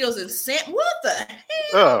 Cheetos and What the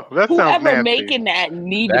Oh, that sounds Whoever nasty. making that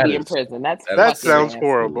need That to be in is- prison. That's that That fucking sounds nasty.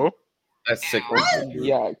 horrible. That's sick.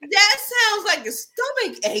 Yuck. That sounds like a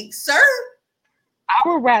stomach ache, sir. I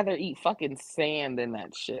would rather eat fucking sand than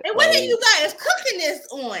that shit. And what are Like, you guys cooking this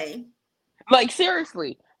on? like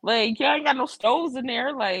seriously, like you ain't got no stoves in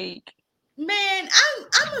there. Like, Man, I'm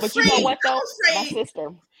afraid. but you know what though? I'm afraid.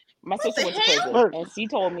 My What sister the went to hell? prison, Look, and she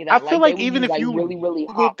told me I that feel like like they would even use if like you really, really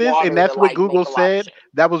Googled hot this water and that's to, what like, Google make a lot of said, shit.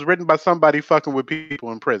 that was written by somebody fucking with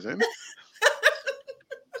people in prison.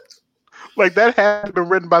 Like that had to been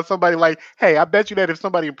written by somebody like, hey, I bet you that if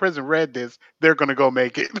somebody in prison read this, they're gonna go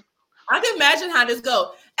make it. I can imagine how this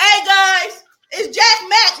go. Hey guys, it's Jack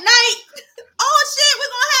Mac night. Oh shit,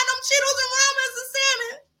 we're gonna have them Cheetos and ramen and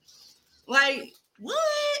salmon. Like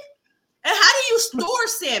what? And how do you store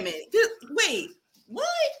salmon? Wait, what?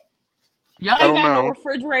 Y'all I ain't don't got no know.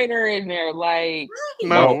 refrigerator in there. Like,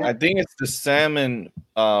 No. I think it's the salmon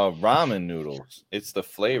ramen noodles. It's the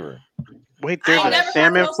flavor. Wait, I there's ain't a never had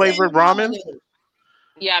salmon no flavored salmon ramen? noodle.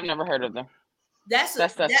 yeah, I've never heard of them. That's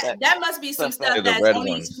Suspect. that must be some Suspect. stuff They're the that's red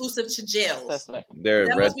only ones. exclusive to jails. Suspect. They're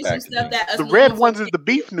That red must be some packaging. stuff that us The red normal ones folks is the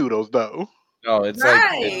beef noodles, though. No, it's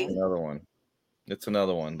Right. like it's another one. It's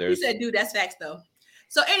another one. He There's said, dude, that's facts though.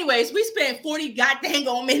 So, anyways, we spent 40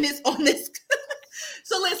 goddamn minutes on this.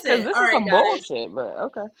 So listen, Because this all is right, some guys. bullshit, but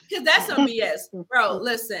okay. Because that's some BS. Bro,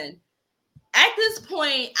 listen. At this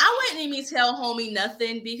point, I wouldn't even tell homie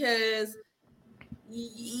nothing because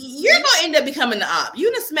you're gonna end up becoming the op.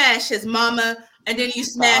 You're gonna smash his mama, and then you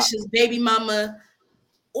smash his baby mama,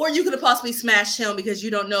 or you could have possibly smashed him because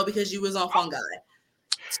you don't know because you was on fungi.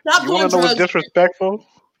 Stop You doing want to know what's drugs. disrespectful?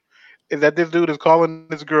 Is that this dude is calling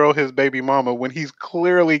this girl his baby mama when he's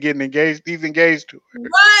clearly getting engaged. He's engaged to her.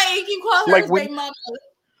 Right, you call her Like his when- baby mama.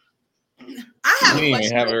 I have You a didn't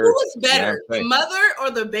question. have her Who was better, fiance. the mother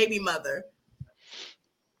or the baby mother?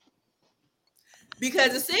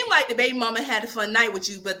 Because it seemed like the baby mama had a fun night with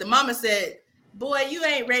you, but the mama said, "Boy, you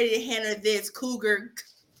ain't ready to handle this cougar."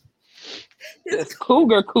 This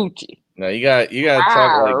cougar coochie. no, you got talk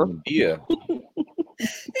Wow. like Medea.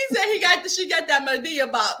 He said she got that Medea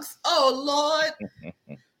box. Oh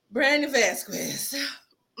Lord, Brandon Vasquez.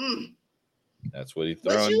 That's what he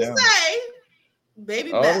What throwing you down. say,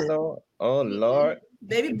 baby? Oh Bad, Lord, oh Lord.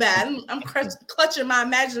 baby bad. I'm clutching my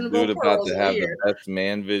imaginable Dude about pearls to have here. the best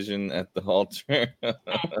man vision at the altar.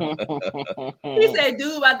 He said,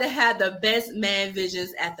 dude about to have the best man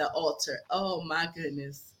visions at the altar. Oh my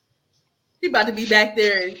goodness. He about to be back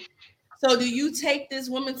there. So do you take this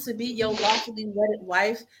woman to be your lawfully wedded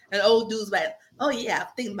wife? And old dude's like, oh yeah, I'm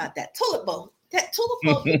thinking about that tulip bowl. That tulip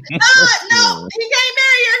bowl. No, he can't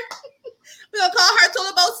marry her. We're gonna call her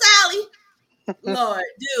Tulip Bowl Sally. Lord,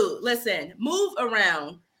 dude, listen, move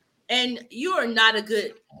around. And you're not a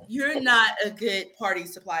good party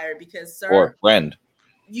supplier because, sir, or friend.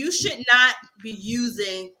 you should not be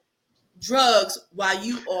using drugs while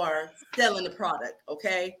you are selling the product,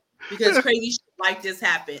 okay? Because crazy shit like this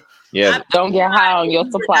happen. Yeah, Don't get high on your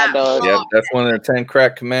supply, dog. yep. That's one of their 10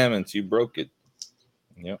 crack commandments. You broke it.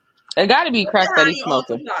 Yep. It got to be crack that he's High on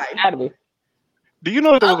smoking. supply. Got to be. Do you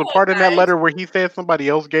know that there was a Okay, part in that guys. letter where he said somebody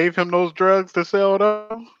else gave him those drugs to sell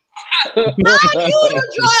them? How you the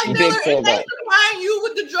He drug did dealer say and they that. supplying you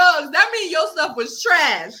with the drugs? That means your stuff was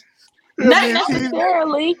trash. Not I mean, he's-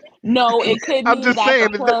 necessarily. No, it could I'm mean just that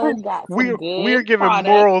saying the that plug got some we're good giving product.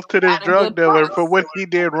 morals to this at a drug good dealer price. for what he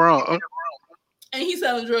did wrong. And he's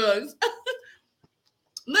selling drugs.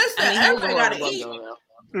 Listen, I mean, he was a everybody gotta eat. drug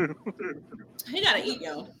dealer. He gotta eat,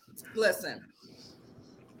 yo. Listen.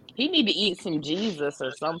 He need to eat some Jesus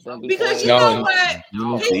or something. Because you No, know he- what?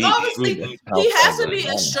 You need He to eat obviously food. he has to Outside be the a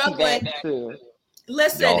home. struggling. that too.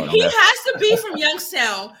 Listen, Y'all he know. has to be from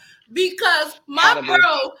Youngstown because my Gotta be.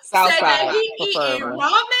 bro South said that side, he eating preferably.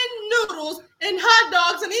 ramen noodles and hot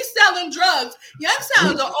dogs and he's selling drugs.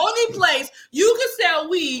 Youngstown is the only place you can sell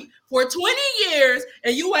weed for 20 years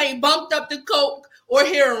and you ain't bumped up the coke or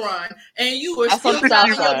heroin and you are That's still on the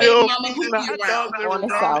telling south your side. baby mama who you around. On the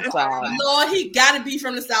south side. Lord, he gotta be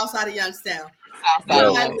from the south side of Youngstown. South side Yo,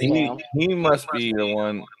 of Yeah. Youngstown. he must be the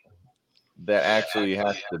one that actually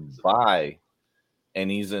has to buy, and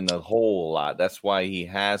he's in a hole a lot. That's why he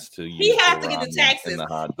has to use has the to get the ramen taxes. and the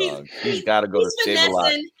hot He's- dogs. He's got to go to He's Save a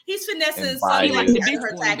Lot. finessing and buy some his- out of her Big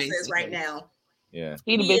boy, taxes basically. right now. Yeah,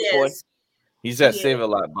 He the He big boy. is. he's at Yeah. Save a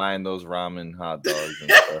Lot buying those ramen hot dogs and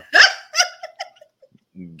stuff.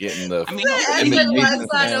 Getting the I mean, Yeah, hopefully everybody he wants uses to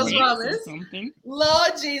find some those stamps or ramens. something.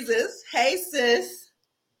 Lord Jesus. Hey, sis.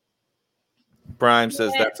 Prime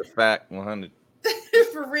says that's a fact. 100.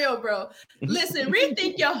 for real, bro. Listen,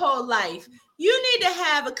 rethink your whole life. You need to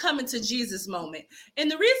have a coming to Jesus moment.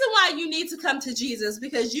 And the reason why you need to come to Jesus,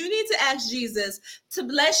 because you need to ask Jesus to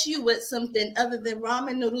bless you with something other than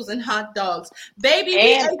ramen noodles and hot dogs. Baby, we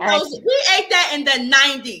ate that in the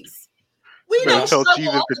 90s. We Better don't tell struggle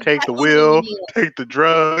Jesus off to the take the back wheel, anymore. take the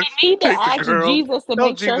drugs, You need to take the ask girls. Jesus to Tell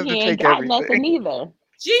make sure Jesus he to ain't take got everything. nothing either.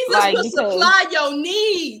 Jesus Like, will because- supply your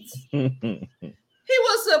needs. He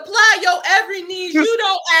will supply your every need. You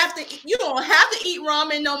don't have to eat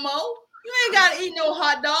ramen no more. You ain't gotta eat no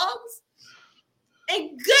hot dogs.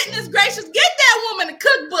 And goodness gracious, get that woman a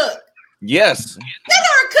cookbook. Yes. Get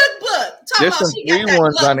her a cookbook. There's some free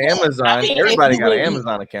ones on Amazon. I mean, Everybody if you got an really-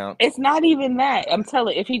 Amazon account. It's not even that. I'm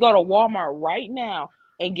telling you, if you go to Walmart right now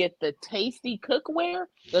and get the tasty cookware,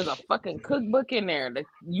 there's a fucking cookbook in there that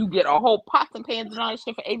you get a whole pots and pans and all that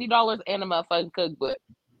shit for $80 and a motherfucking cookbook.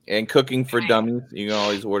 And Cooking for Dummies. You can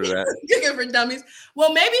always order that. Cooking for Dummies.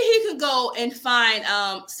 Well, maybe he could go and find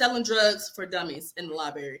selling drugs for dummies in the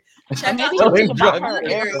library. Check out your Maybe local buy her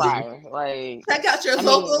air library. fryer. Like, Check out your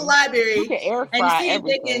local library you can air and fry see if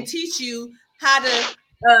they everything. can teach you how to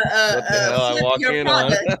What the hell I flip walk your in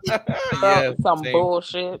on? product. Yeah, some same.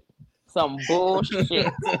 bullshit. Some bullshit.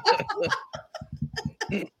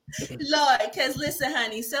 Lord, because listen,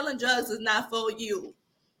 honey, selling drugs is not for you.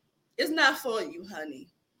 It's not for you, honey.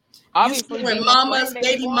 Obviously, You with mamas,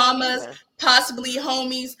 baby mamas, possibly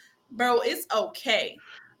homies, bro. It's okay.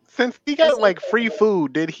 Since he got like free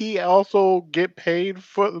food, did he also get paid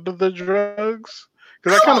for the drugs?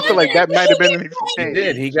 Because I kind of feel like that might have been an He exchange.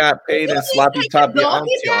 did. He got paid in sloppy toppy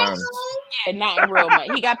auntie arms. Yeah, not in real money.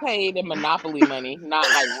 He got paid in Monopoly money, not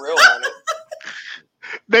like real money.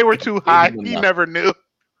 They were too high. He never knew.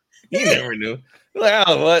 He never knew. Like,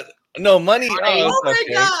 oh, what? No money. Oh my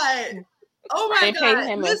okay. God. Oh my They God. paid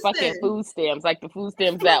him in Listen. fucking food stamps, like the food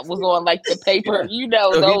stamps that was on like the paper. You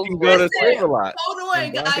know, So those. he can go to Listen, Save a Lot. Hold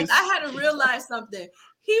on, guys. I had to realize something.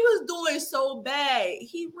 He was doing so bad.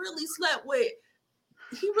 He really slept with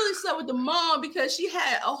the mom because she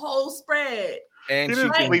had a whole spread. And He she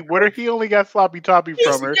didn't can, sleep with her. He only got sloppy toppy He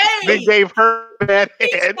from her. stayed. They gave her that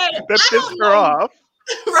He head stayed. that I pissed don't her know. off.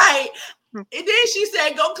 Right. And then she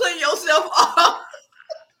said, go clean yourself off.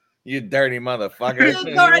 you dirty motherfucker.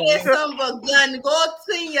 You dirty son of a gun. Go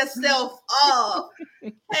clean yourself off.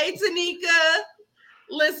 Hey, Tanika.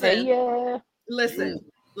 Listen. Yeah. Listen.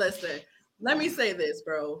 Let me say this,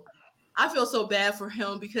 bro. I feel so bad for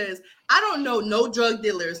him because I don't know no drug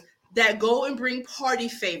dealers that go and bring party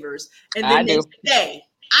favors and then they stay.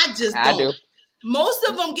 I just don't. do. Most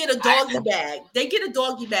of them get a doggy bag. They get a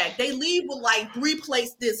doggy bag. They leave with like 3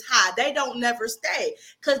 plates this high. They don't never stay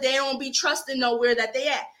because they don't be trusting nowhere that they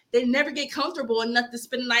at. They never get comfortable enough to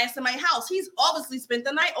spend the night in my house. He's obviously spent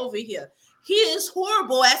the night over here. He is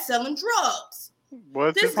horrible at selling drugs.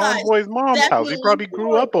 What's This his guy's homeboy's mom's house? He definitely probably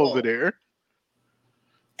grew up horrible. over there.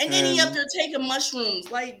 And then he up there taking mushrooms.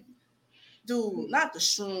 Like, dude, not the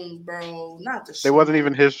shrooms, bro. Not the shrooms. They wasn't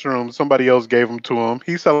even his shrooms. Somebody else gave them to him.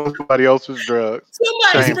 He's selling somebody else's drugs.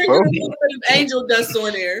 Somebody Shameful. sprinkled a little bit of angel dust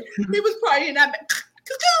on there. He was probably in that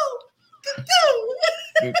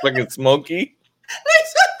cuckoo. Fucking Smokey.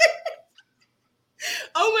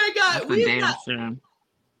 Oh my God. That's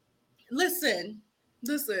Listen.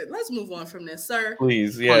 Let's move on from this, sir.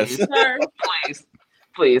 Please, yes. Sir,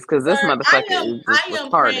 Please, because this sir, motherfucker is just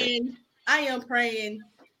retarded. I am praying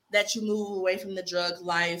that you move away from the drug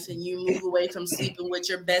life and you move away from sleeping with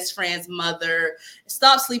your best friend's mother.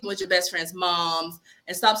 Stop sleeping with your best friend's moms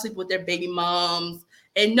and stop sleeping with their baby moms.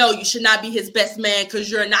 And no, you should not be his best man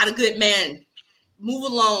because you're not a good man.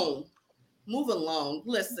 Move along.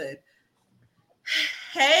 Listen.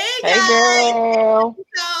 Hey guys. Girl.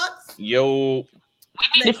 Yo.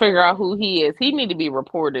 We need to figure out who he is. He need to be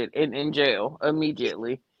reported in jail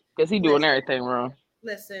immediately because he doing everything wrong.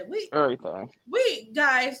 Listen, we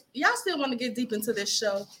guys, y'all still want to get deep into this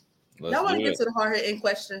show? Y'all want to get to the hard hitting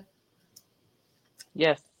question?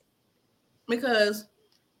 Yes. Because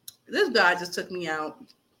this guy just took me out.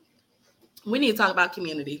 We need to talk about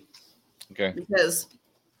Community. Okay. Because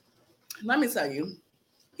let me tell you,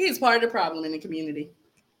 he's part of the problem in the community.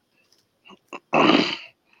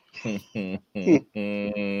 He's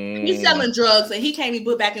selling drugs and he can't be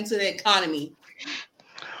put back into the economy.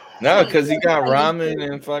 No, because he got ramen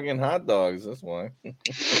and fucking hot dogs. That's why.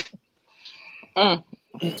 I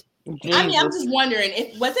mean, I'm just wondering,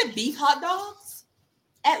 was it beef hot dogs?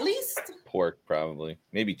 At least Pork, probably.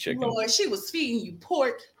 Maybe chicken. Lord, she was feeding you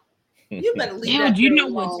pork. You better leave Yeah, that. do you know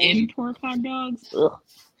girl what's alone. in pork hot dogs? Ugh.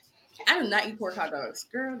 I do not eat pork hot dogs,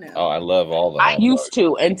 girl. No. Oh, I love all the I hot used dogs.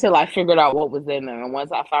 to until I figured out what was in them, and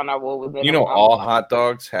once I found out what was in You them, know, I all was like, hot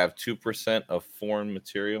dogs have 2% of foreign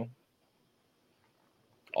material.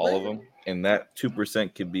 All of them, and that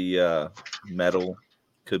 2% could be metal,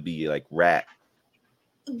 could be like rat.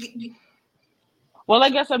 well, I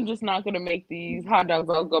guess I'm just not gonna make these hot dogs.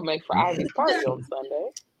 I'll go make for Ivy's party on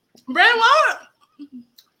Sunday. Brad, why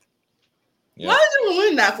Yeah. did you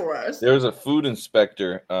ruin that for us? There was a food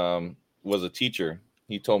inspector, was a teacher.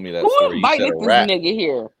 He told me that Who story. He said invited this nigga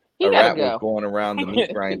here? He a gotta rat was go. going around the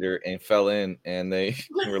meat grinder and fell in, and they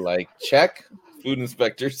were like, check, food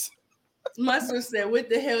inspectors. Mustard said, "What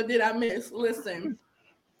the hell did I miss?" Listen,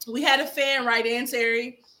 we had a fan write in,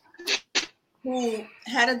 Terry, who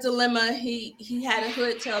had a dilemma. He had a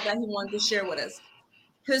hood tale that he wanted to share with us.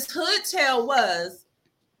 His hood tale was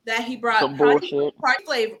that he brought Some bullshit.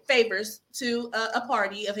 party favors to a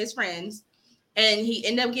party of his friends, and he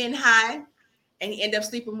ended up getting high, and he ended up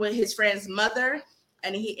sleeping with his friend's mother,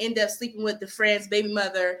 and he ended up sleeping with the friend's baby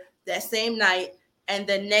mother that same night. And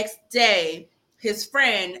the next day, his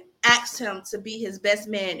friend asked him to be his best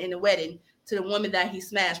man in the wedding to the woman that he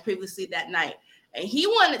smashed previously that night. And he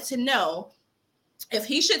wanted to know if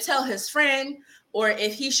he should tell his friend or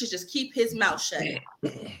if he should just keep his mouth shut.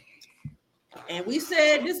 And we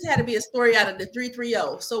said this had to be a story out of the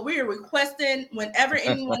 330. So we are requesting whenever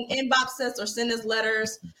anyone inbox us or send us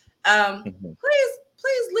letters,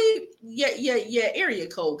 please leave your area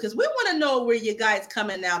code, because we want to know where you guys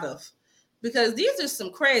coming out of, because these are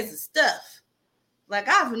some crazy stuff. Like,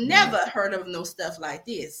 I've never heard of no stuff like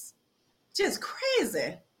this. Just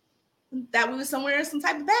crazy. That we were somewhere in some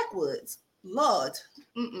type of backwoods. Lord.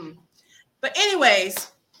 But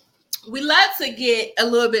anyways, we love to get a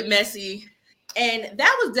little bit messy. And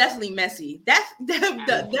that was definitely messy. That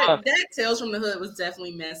Tales from the Hood was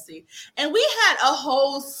definitely messy. And we had a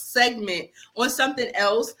whole segment on something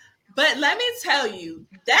else. But let me tell you,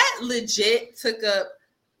 that legit took up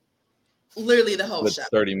literally the whole show.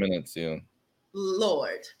 30 minutes, yeah.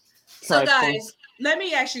 Lord. So guys, let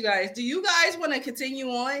me ask you guys, do you guys want to continue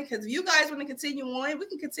on? Because if you guys want to continue on, we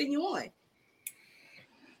can continue on.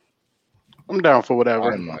 I'm down for whatever.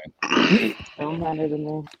 I don't mind. Don't matter to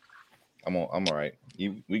me. I'm all right.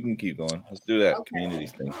 We can keep going. Let's do that community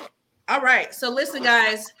thing. All right. So listen,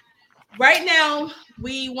 guys. Right now,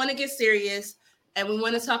 we want to get serious, and we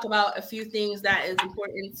want to talk about a few things that are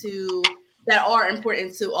important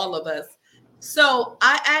to all of us. So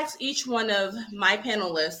I asked each one of my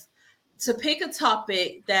panelists to pick a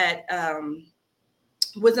topic that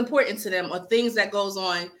was important to them, or things that goes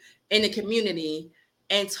on in the community,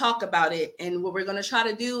 and talk about it. And what we're going to try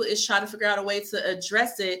to do is try to figure out a way to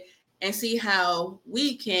address it and see how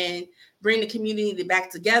we can bring the community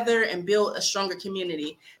back together and build a stronger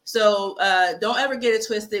community. So don't ever get it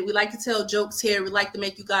twisted. We like to tell jokes here. We like to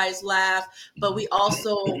make you guys laugh, but we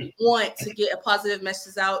also want to get a positive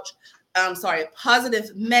message out.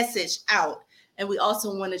 Positive message out. And we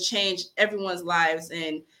also want to change everyone's lives.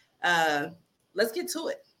 And let's get to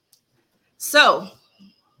it. So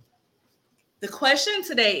the question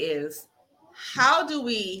today is, how do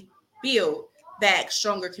we build back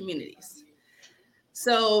stronger communities?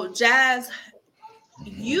 So Jazz,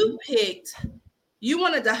 you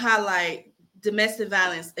wanted to highlight domestic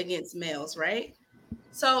violence against males, right?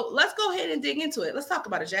 So let's go ahead and dig into it. Let's talk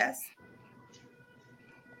about it, Jazz.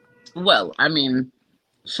 Well, I mean,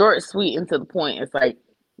 short, sweet, and to the point. It's like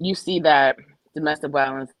you see that domestic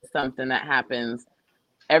violence is something that happens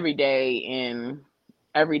every day in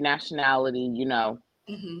every nationality. You know,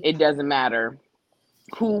 It doesn't matter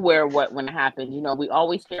who, where, what, when it happens. You know, we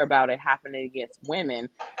always hear about it happening against women,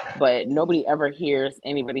 but nobody ever hears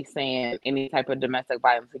anybody saying any type of domestic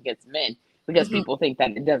violence against men, because people think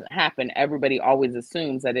that it doesn't happen. Everybody always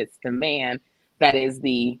assumes that it's the man that is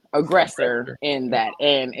the aggressor in that,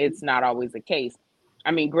 and it's not always the case.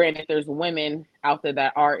 I mean, granted, there's women out there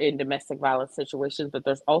that are in domestic violence situations, but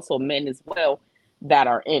there's also men as well that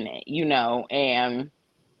are in it, you know, and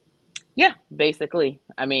yeah, basically,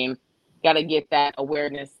 I mean, got to get that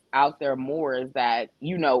awareness out there more, is that,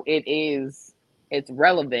 you know, it's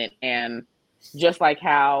relevant. And just like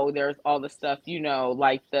how there's all the stuff, you know,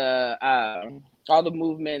 like all the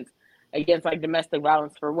movements against like domestic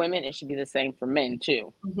violence for women, it should be the same for men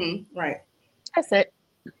too. Right. That's it.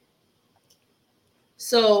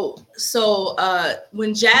 So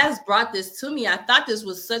when Jazz brought this to me, I thought this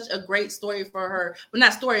was such a great story for her. Well,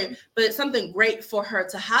 not story, but something great for her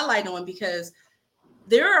to highlight on, because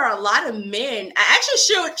there are a lot of men. I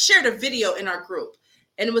actually shared a video in our group,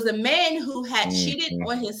 and it was a man who had cheated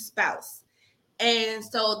on his spouse. And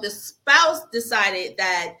so the spouse decided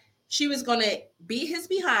that she was going to beat his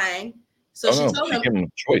behind. So she told him gave him a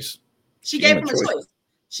choice. She gave him a choice.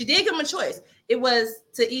 She did give him a choice. It was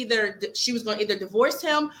to she was going to either divorce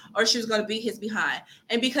him or she was going to beat his behind.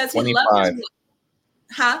 And because he 25. loved his,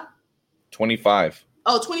 25.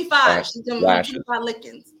 Oh, 25. She's giving him 25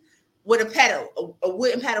 lickings with a pedal, a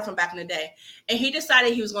wooden pedal from back in the day. And he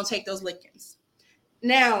decided he was going to take those lickings.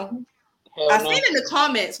 Now, I've seen in the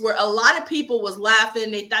comments where a lot of people was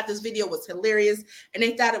laughing. They thought this video was hilarious and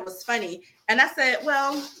they thought it was funny. And I said,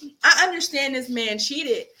 well, I understand this man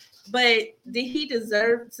cheated, but did he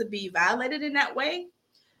deserve to be violated in that way?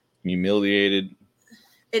 Humiliated.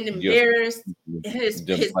 And embarrassed, his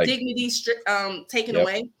dignity taken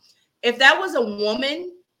away. If that was a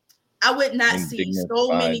woman, I would not see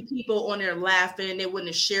so many people on there laughing. They wouldn't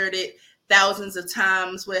have shared it thousands of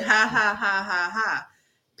times with ha, ha, ha, ha, ha.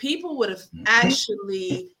 People would have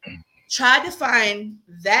actually tried to find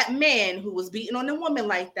that man who was beating on a woman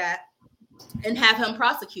like that and have him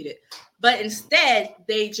prosecuted. But instead,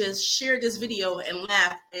 they just shared this video and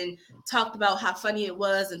laughed and talked about how funny it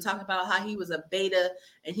was and talked about how he was a beta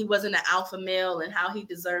and he wasn't an alpha male and how he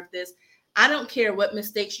deserved this. I don't care what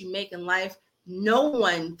mistakes you make in life. No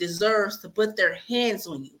one deserves to put their hands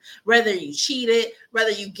on you. Whether you cheated,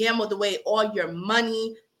 whether you gambled away all your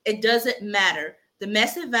money, it doesn't matter.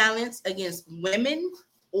 Domestic violence against women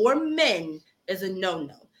or men is a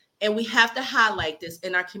no-no. And we have to highlight this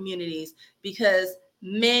in our communities because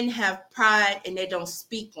men have pride and they don't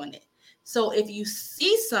speak on it. So if you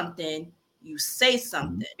see something, you say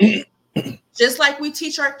something. Just like we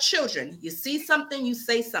teach our children. You see something, you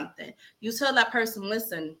say something. You tell that person,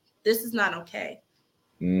 listen, this is not okay.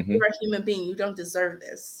 Mm-hmm. You're a human being. You don't deserve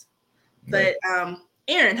this. But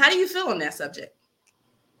Aaron, how do you feel on that subject?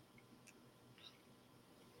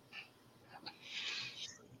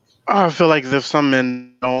 I feel like as if some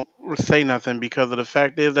men don't say nothing because of the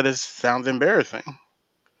fact is that it sounds embarrassing.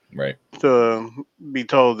 Right. To be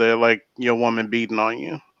told that like your woman beating on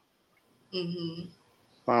you. Mm-hmm.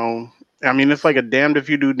 So, I mean, it's like a damned if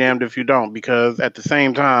you do, damned if you don't, because at the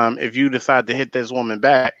same time, if you decide to hit this woman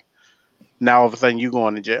back, now all of a sudden you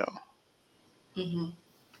going to jail. Mm-hmm.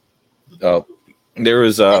 Oh, there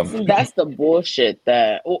was that's the bullshit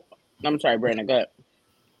that. Oh, I'm sorry, Brandon. Go ahead.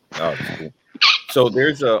 Oh, cool. So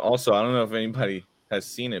there's also, I don't know if anybody has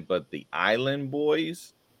seen it, but the Island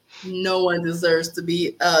Boys. No one deserves to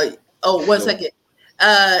be. One second.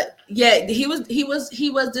 Yeah, he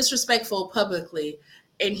was disrespectful publicly,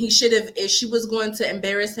 and he should have. If she was going to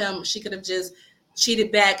embarrass him, she could have just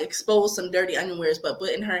cheated back, exposed some dirty underwears, but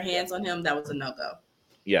putting her hands on him, that was a no-go.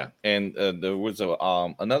 Yeah, and there was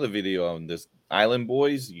another video on this Island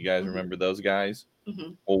Boys. You guys remember those guys?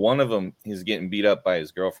 Mm-hmm. Well, one of them is getting beat up by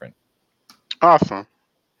his girlfriend. Awesome.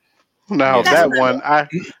 Now that one,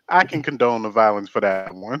 I can condone the violence for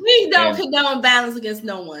that one. We don't condone violence against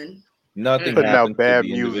no one. Nothing putting happened out bad to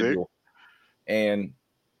the music. individual. And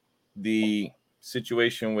the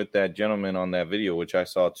situation with that gentleman on that video, which I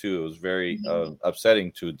saw too, it was very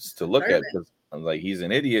upsetting to look at, because I'm like, he's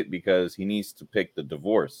an idiot because he needs to pick the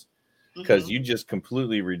divorce, because you just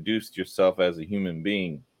completely reduced yourself as a human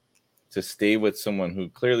being to stay with someone who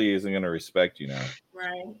clearly isn't going to respect you now.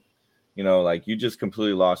 Right. You know, like you just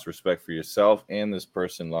completely lost respect for yourself, and this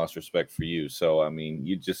person lost respect for you. So, I mean,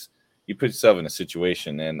 you put yourself in a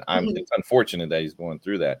situation, and it's unfortunate that he's going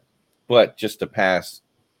through that. But just to pass,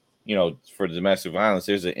 you know, for domestic violence,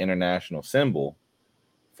 there's an international symbol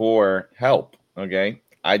for help. Okay.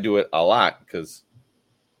 I do it a lot because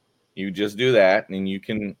you just do that and you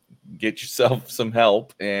can get yourself some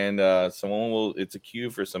help, and it's a cue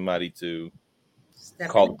for somebody to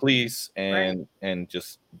call the police and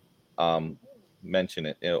just mention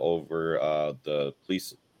it over the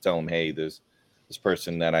police, tell them, hey, this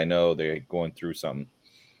person that I know, they're going through something.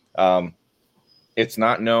 It's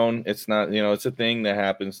not known. It's not, it's a thing that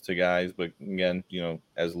happens to guys. But again,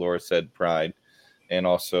 as Laura said, pride. And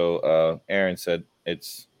also Aaron said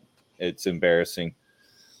it's embarrassing.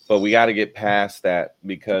 But we got to get past that,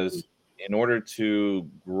 because in order to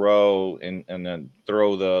grow and then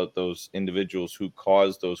throw those individuals who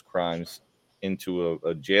caused those crimes into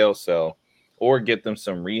a jail cell, or get them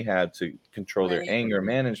some rehab to control their anger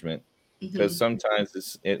management, because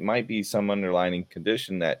sometimes it might be some underlying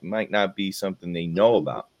condition that might not be something they know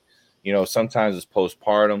about. Sometimes it's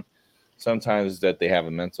postpartum, sometimes that they have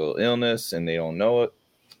a mental illness and they don't know it.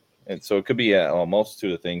 And so it could be a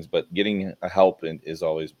multitude of things, but getting help is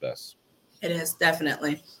always best. It is,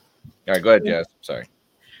 definitely. All right, go ahead, Jazz. Sorry.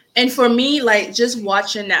 And for me, like, just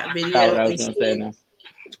watching that video. I was going to say now.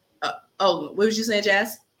 What was you saying,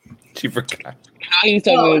 Jazz? She forgot. How you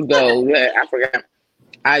told me to go? I forgot.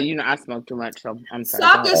 I smoke too much, so I'm sorry.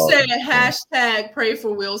 Soccer said hashtag pray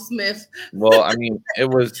for Will Smith. Well, I mean, that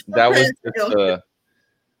was just the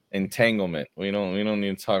entanglement. We don't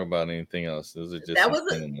need to talk about anything else. Those are just that was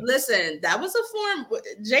that was a form.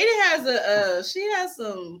 Jada has she has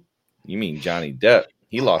some. You mean Johnny Depp?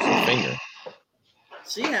 He lost a finger.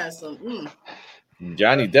 She has some.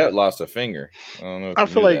 Johnny Depp lost a finger. I don't know. I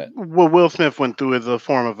feel like what Will Smith went through is a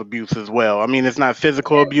form of abuse as well. I mean, it's not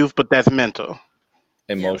physical abuse, but that's mental.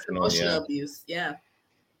 Emotional abuse. Yeah.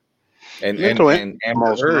 And Amber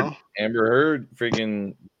Heard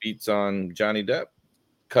freaking beats on Johnny Depp,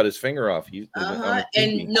 cut his finger off.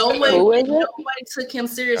 And nobody took him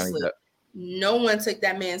seriously. No one took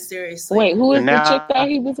that man seriously. Wait, who is the chick that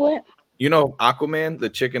he was with? You know Aquaman, the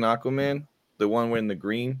chicken Aquaman, the one wearing the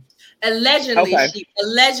green.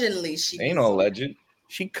 Allegedly, she ain't no legend.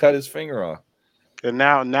 She cut his finger off. And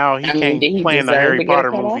now he can't play in the Harry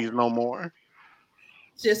Potter movies no more.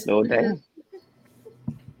 Just no damn.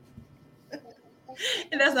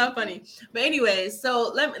 And that's not funny. But anyway,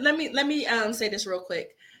 so let me say this real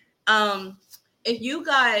quick. If you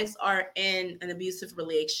guys are in an abusive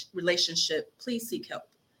relationship, please seek help.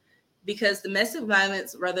 Because domestic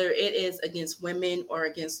violence, whether it is against women or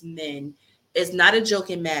against men, is not a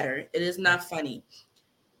joking matter. It is not funny.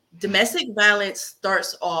 Domestic violence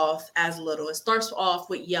starts off as little. It starts off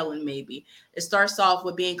with yelling, maybe. It starts off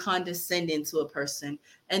with being condescending to a person.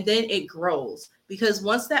 And then it grows. Because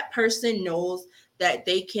once that person knows that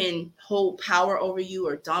they can hold power over you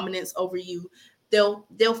or dominance over you, they'll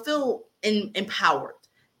feel empowered.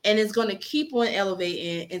 And it's going to keep on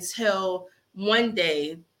elevating until one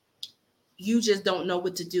day you just don't know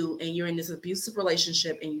what to do and you're in this abusive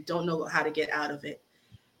relationship and you don't know how to get out of it.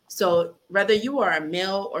 So whether you are a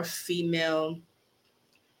male or female,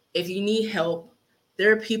 if you need help,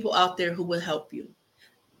 there are people out there who will help you.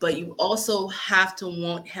 But you also have to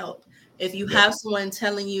want help. If you have someone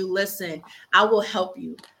telling you, listen, I will help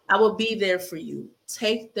you. I will be there for you.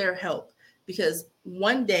 Take their help. Because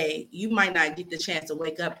one day you might not get the chance to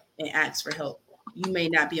wake up and ask for help. You may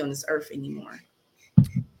not be on this earth anymore.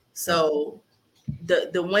 So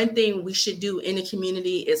the one thing we should do in the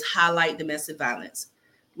community is highlight domestic violence.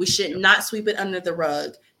 We should not sweep it under the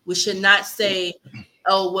rug. We should not say,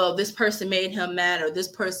 oh, well, this person made him mad or this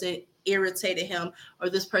person irritated him or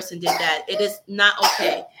this person did that. It is not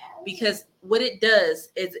okay because what it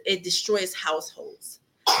does is it destroys households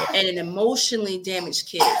and an emotionally damaged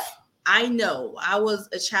kid. I know I was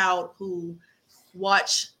a child who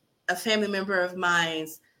watched a family member of mine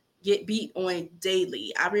get beat on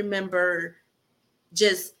daily. I remember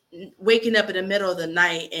just waking up in the middle of the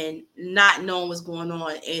night and not knowing what's going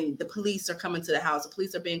on, and the police are coming to the house. The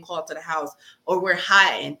police are being called to the house, or we're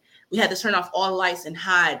hiding. We had to turn off all lights and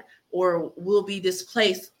hide, or we'll be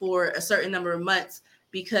displaced for a certain number of months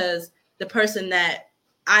because the person that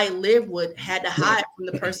I live with had to hide from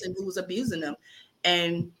the person who was abusing them.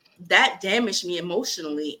 And that damaged me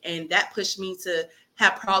emotionally, and that pushed me to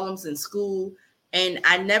have problems in school. And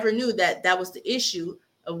I never knew that that was the issue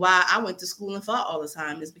of why I went to school and fought all the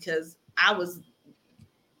time, is because I was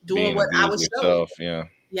doing what I was showing.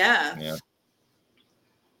 Yeah.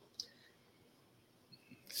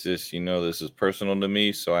 It's just, this is personal to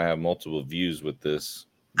me, so I have multiple views with this.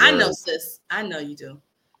 I know, sis. I know you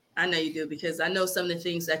do. Because I know some of the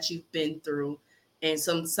things that you've been through. And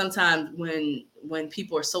sometimes when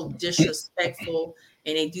people are so disrespectful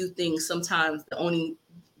and they do things, sometimes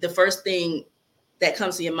the first thing that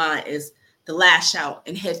comes to your mind is to lash out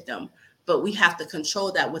and hit them. But we have to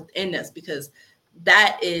control that within us, because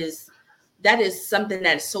that is something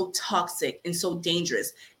that is so toxic and so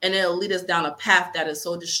dangerous, and it'll lead us down a path that is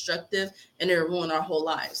so destructive, and it'll ruin our whole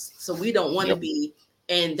lives. So we don't want to be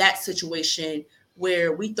in that situation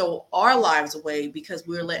where we throw our lives away because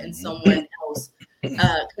we're letting someone else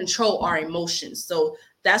control our emotions. So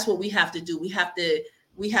that's what we have to do. We have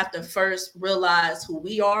to first realize who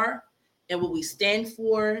we are and what we stand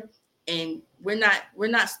for. And we're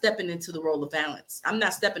not stepping into the role of violence. I'm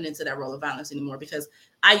not stepping into that role of violence anymore, because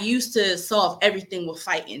I used to solve everything with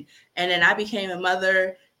fighting. And then I became a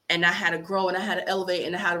mother, and I had to grow, and I had to elevate,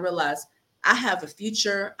 and I had to realize I have a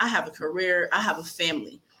future, I have a career, I have a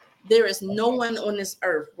family. There is no one on this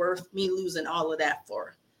earth worth me losing all of that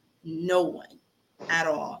for. No one at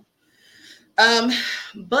all.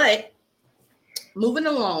 But moving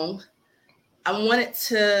along, I wanted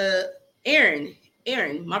to Aaron,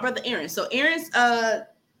 my brother Aaron. So Aaron's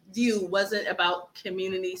view wasn't about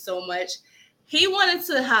community so much. He wanted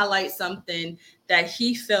to highlight something that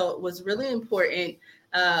he felt was really important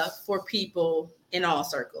for people in all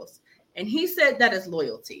circles. And he said that is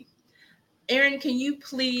loyalty. Aaron, can you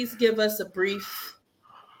please give us a brief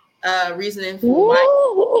reasoning for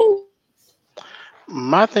why.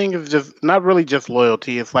 My thing is just not really just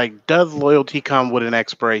loyalty. It's like, does loyalty come with an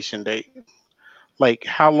expiration date? Like,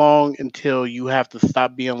 how long until you have to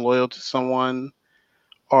stop being loyal to someone,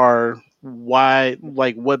 or why?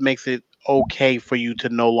 Like, what makes it okay for you to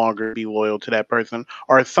no longer be loyal to that person,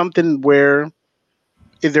 or something where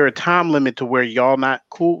is there a time limit to where y'all not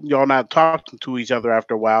cool, y'all not talking to each other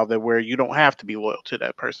after a while, that where you don't have to be loyal to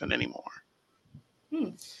that person anymore?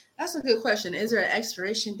 That's a good question. Is there an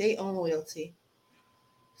expiration date on loyalty?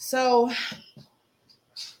 So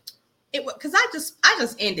it because I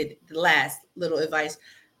just ended the last little advice.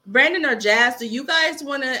 Brandon or Jazz, do you guys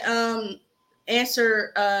want to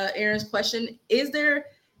answer Aaron's question? Is there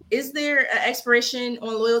an expiration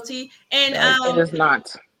on loyalty? And It is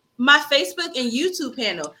not. My Facebook and YouTube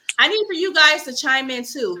panel, I need for you guys to chime in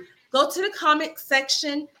too. Go to the comment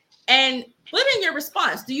section and put in your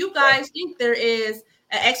response. Do you guys think there is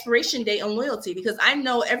an expiration date on loyalty? Because I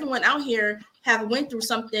know everyone out here have went through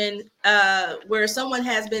something where someone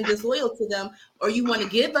has been disloyal to them, or you want to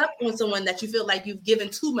give up on someone that you feel like you've given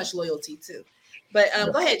too much loyalty to. But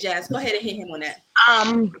go ahead, Jazz. Go ahead and hit him on that.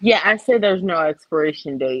 Yeah, I say there's no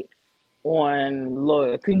expiration date on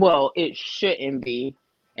loyalty. Well, it shouldn't be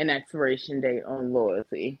an expiration date on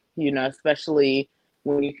loyalty, especially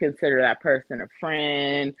when you consider that person a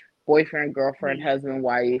friend, boyfriend, girlfriend, husband,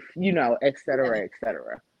 wife, et cetera, et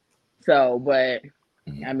cetera. So, but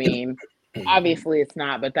I mean, obviously it's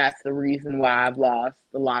not, but that's the reason why I've lost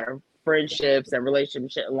a lot of friendships and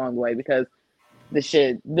relationships along the way, because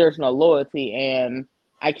there's no loyalty, and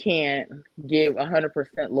I can't give 100%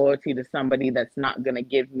 loyalty to somebody that's not going to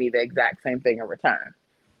give me the exact same thing in return.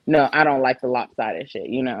 No, I don't like the lopsided shit,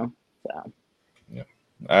 so. Yeah,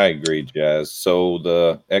 I agree, Jazz. So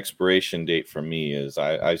the expiration date for me is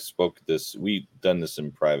I spoke this, we've done this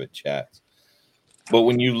in private chats, but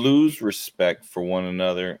when you lose respect for one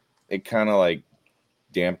another, it kind of like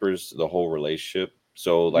dampers the whole relationship.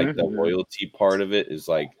 So like the loyalty part of it is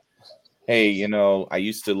like, hey, I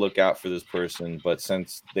used to look out for this person, but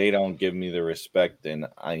since they don't give me the respect and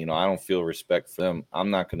I don't feel respect for them, I'm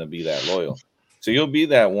not going to be that loyal. So you'll be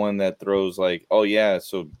that one that throws like, oh yeah,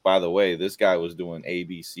 so by the way, this guy was doing A,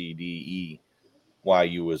 B, C, D, E while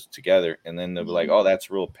you was together. And then they'll be like, oh, that's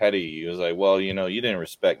real petty. He was like, well, you didn't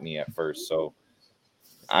respect me at first. So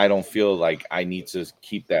I don't feel like I need to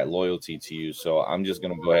keep that loyalty to you. So I'm just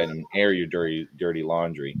going to go ahead and air your dirty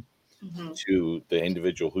laundry to the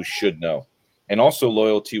individual who should know. And also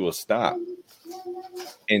loyalty will stop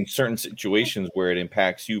in certain situations where it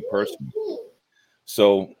impacts you personally.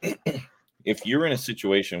 So if you're in a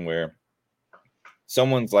situation where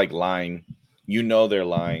someone's like lying, they're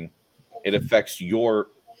lying, it affects your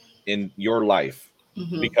life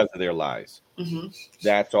because of their lies.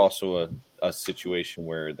 That's also a situation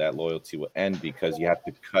where that loyalty will end, because you have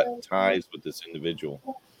to cut ties with this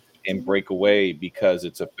individual and break away because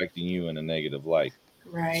it's affecting you in a negative light.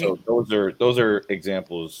 Right. So those are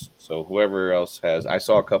examples. So whoever else has, I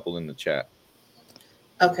saw a couple in the chat.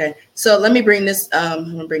 Okay, so let me bring this.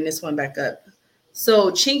 I'm gonna bring this one back up.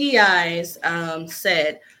 So Chingy Eyes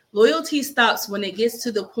said, loyalty stops when it gets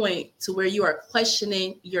to the point to where you are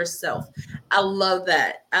questioning yourself. I love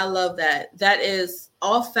that. That is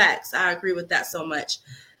all facts. I agree with that so much.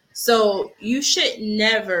 So you should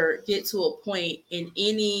never get to a point in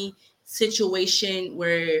any situation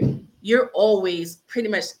where you're always pretty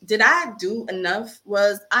much, did I do enough?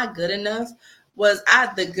 Was I good enough? Was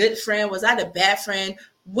I the good friend? Was I the bad friend?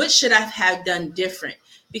 What should I have done different?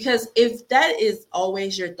 Because if that is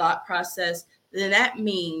always your thought process, then that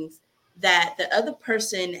means that the other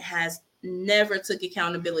person has never took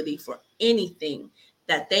accountability for anything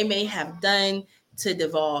that they may have done to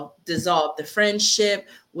dissolve the friendship,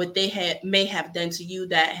 what they may have done to you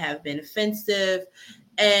that have been offensive.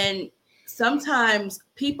 And sometimes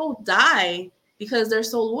people die because they're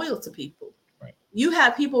so loyal to people. Right. You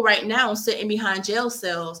have people right now sitting behind jail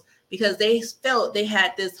cells because they felt they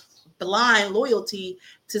had this blind loyalty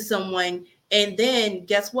to someone. And then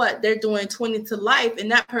guess what? They're doing 20 to life,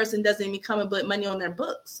 and that person doesn't even come and put money on their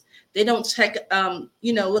books. They don't check,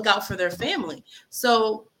 look out for their family.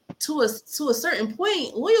 So to a certain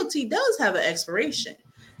point, loyalty does have an expiration.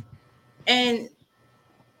 And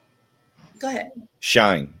go ahead.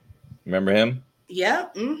 Shine. Remember him? Yeah.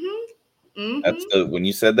 That's when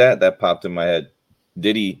you said that popped in my head.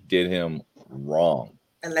 Diddy did him wrong.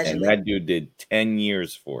 Allegedly. And that dude did 10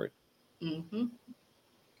 years for it.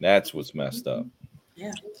 That's what's messed up.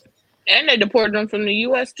 Yeah. And they deported him from the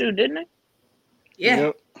U.S. too, didn't they? Yeah.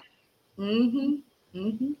 Yep.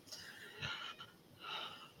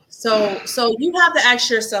 So you have to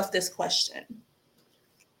ask yourself this question.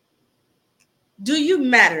 do you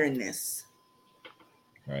matter in this?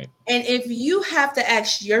 Right. And if you have to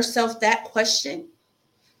ask yourself that question,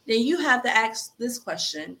 then you have to ask this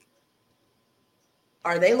question.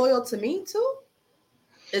 Are they loyal to me too?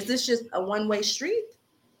 Is this just a one-way street?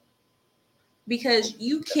 Because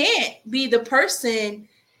you can't be the person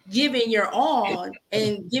giving your all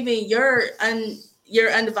and giving your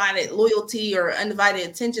undivided loyalty or undivided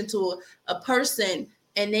attention to a person,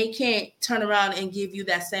 and they can't turn around and give you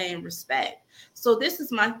that same respect. So this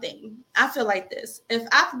is my thing. I feel like this. If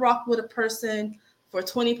I've rocked with a person for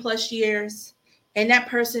 20 plus years and that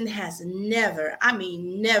person has never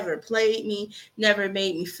played me, never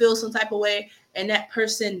made me feel some type of way, and that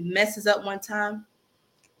person messes up one time,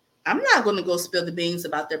 I'm not going to go spill the beans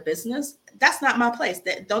about their business. That's not my place.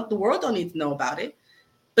 The world don't need to know about it.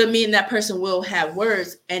 But me and that person will have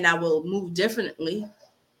words, and I will move differently.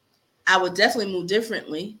 I would definitely move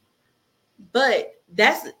differently. But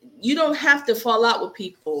you don't have to fall out with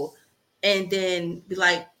people and then be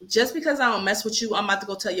like, just because I don't mess with you, I'm about to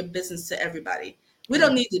go tell your business to everybody. We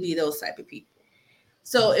don't need to be those type of people.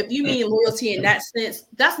 So if you mean loyalty in that sense,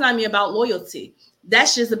 that's not me about loyalty.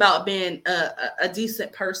 That's just about being a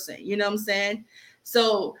decent person. You know what I'm saying?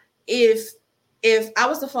 So if I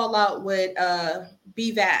was to fall out with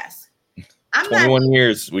B Vass, 21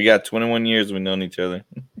 years. We got 21 years we've known each other.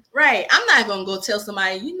 Right. I'm not gonna go tell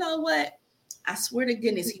somebody, you know what? I swear to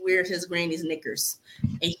goodness, he wears his granny's knickers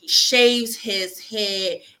and he shaves his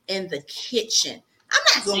head in the kitchen. I'm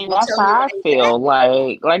not gonna go That's tell how I you feel.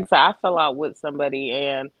 Like I said, I fell out with somebody,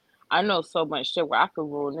 and I know so much shit where I could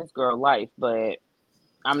ruin this girl's life, but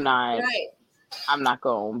I'm not. Right. I'm not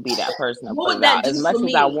gonna be that person to What put would it that out do as much for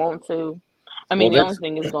as I me? want to. I mean, Well, the only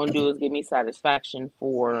thing it's gonna do is give me satisfaction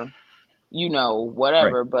for,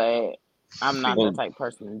 whatever. Right. But I'm not the type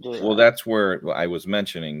person to do it. Well, that's where I was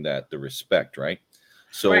mentioning that the respect, right?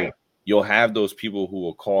 So Right. you'll have those people who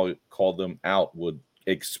will call them out, would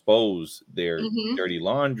expose their dirty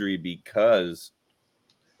laundry because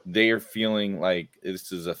they're feeling like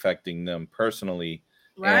this is affecting them personally.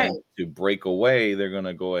 Right. And to break away, they're going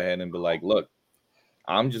to go ahead and be like, look,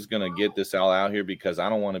 I'm just going to get this all out here because I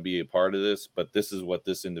don't want to be a part of this, but this is what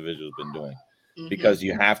this individual has been doing. Because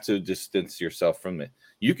you have to distance yourself from it.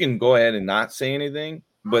 You can go ahead and not say anything,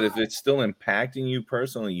 but if it's still impacting you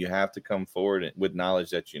personally, you have to come forward with knowledge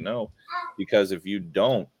that you know. Because if you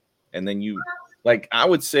don't, and then like I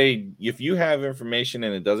would say, if you have information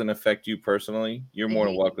and it doesn't affect you personally, you're more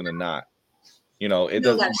than welcome to not. It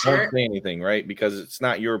doesn't don't say anything, right? Because it's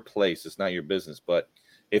not your place, it's not your business. But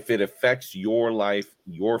if it affects your life,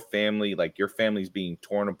 your family, like your family's being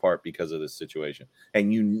torn apart because of this situation,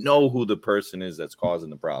 and you know who the person is that's causing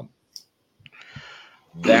the problem,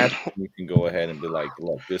 that's when you can go ahead and be like,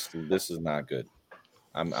 look, this is not good.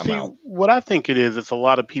 I'm out. What I think it is, it's a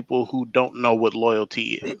lot of people who don't know what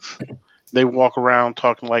loyalty is. They walk around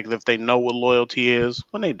talking like if they know what loyalty is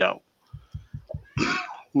when they don't.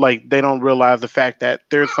 Like they don't realize the fact that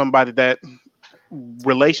there's somebody that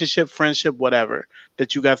relationship, friendship, whatever,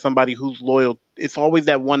 that you got somebody who's loyal. It's always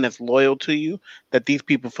that one that's loyal to you that these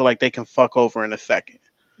people feel like they can fuck over in a second.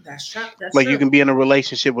 That's true. Like you can be in a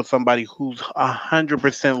relationship with somebody who's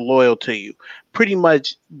 100% loyal to you, pretty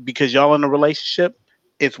much because y'all in a relationship.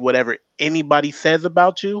 It's whatever anybody says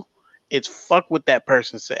about you. It's fuck what that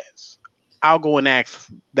person says. I'll go and ask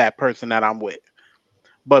that person that I'm with.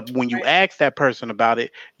 But when you ask that person about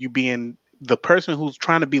it, you being the person who's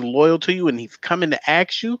trying to be loyal to you and he's coming to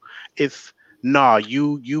ask you, it's nah,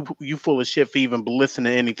 you full of shit for even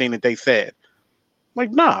listening to anything that they said.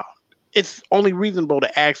 Like, nah. It's only reasonable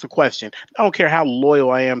to ask the question. I don't care how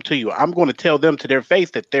loyal I am to you. I'm going to tell them to their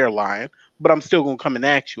face that they're lying, but I'm still going to come and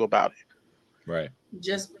ask you about it. Right.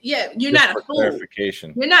 You're not a fool.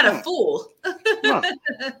 Clarification. You're not a fool. No.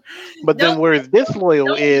 But then whereas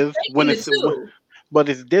disloyal is when it's but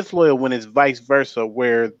it's disloyal when it's vice versa,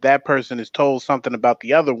 where that person is told something about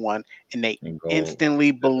the other one and they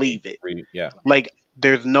instantly believe it. Yeah. Like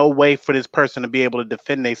there's no way for this person to be able to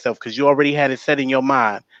defend themselves because you already had it set in your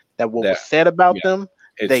mind that what was said about them,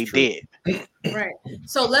 they did. Right.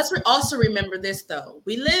 So let's also remember this, though.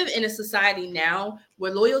 We live in a society now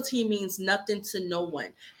where loyalty means nothing to no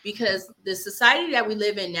one because the society that we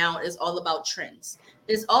live in now is all about trends.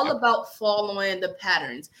 It's all about following the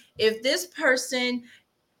patterns. If this person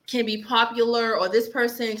can be popular or this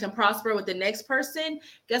person can prosper with the next person,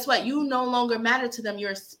 guess what? You no longer matter to them.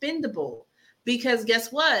 You're expendable because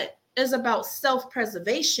guess what? It's about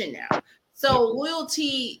self-preservation now. So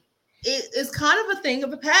loyalty is kind of a thing of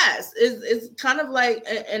the past. It's kind of like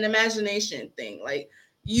an imagination thing. Like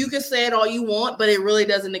you can say it all you want, but it really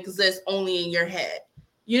doesn't exist only in your head.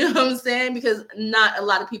 You know what I'm saying? Because not a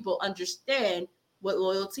lot of people understand what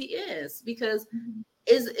loyalty is, because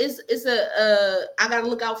it's a I gotta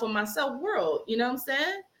look out for myself world. You know what I'm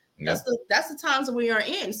saying? Yeah. That's the times that we are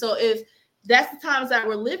in. So if that's the times that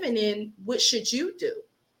we're living in, what should you do?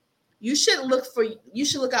 You should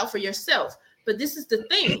look out for yourself. But this is the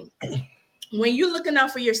thing. When you're looking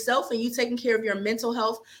out for yourself and you taking care of your mental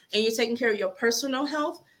health and you're taking care of your personal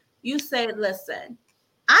health, you say, listen,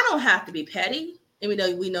 I don't have to be petty. And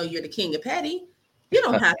we know you're the king of petty. You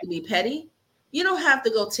don't have to be petty. You don't have to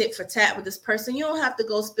go tit for tat with this person. You don't have to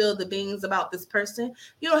go spill the beans about this person.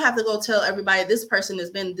 You don't have to go tell everybody this person has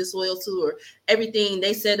been disloyal to, or everything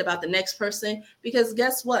they said about the next person. Because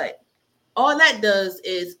guess what? All that does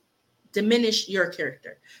is diminish your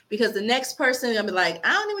character. Because the next person will be like,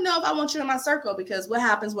 I don't even know if I want you in my circle, because what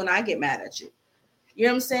happens when I get mad at you? You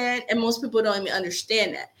know what I'm saying? And most people don't even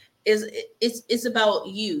understand that. It's about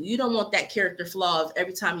you. You don't want that character flaw of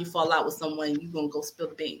every time you fall out with someone, you're going to go spill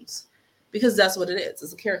the beans. Because that's what it is.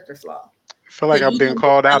 It's a character flaw. I feel like I've been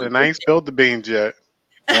called out and I ain't spilled the beans yet.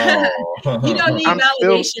 Oh. You don't need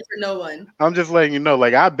validation for no one. I'm just letting you know,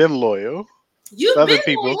 like, I've been loyal. You've Other been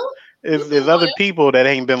people, loyal. there's other people that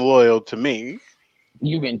ain't been loyal to me.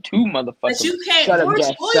 You've been too motherfucking. But you can't Shut up, force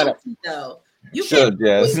Jess. Shut up. loyalty, though. You Shut up,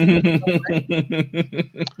 can't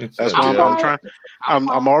Jess. That's why I'm trying.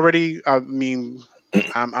 I'm already. I mean,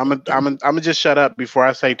 I'm gonna just shut up before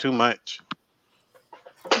I say too much.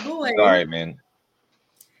 Boy, All right, man.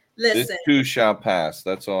 listen, This too shall pass.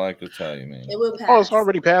 That's all I could tell you, man. it will pass. Oh, it's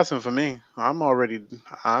already passing for me.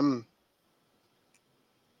 I'm.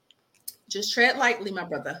 Just tread lightly, my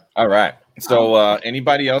brother. All right. So,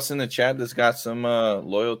 anybody else in the chat that's got some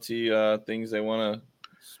loyalty things they want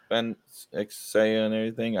to say and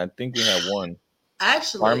everything? I think we have one.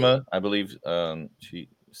 Actually, Karma, I believe. She,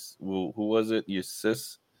 who was it? Your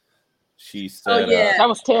sis. She said. yeah. That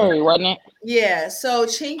was Terry, wasn't it? Yeah. So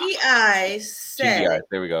Chingy Eyes said, TGI.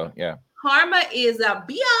 There we go. Yeah. karma is a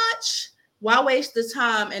biatch. Why waste the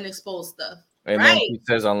time and expose stuff? And then he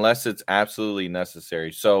says, unless it's absolutely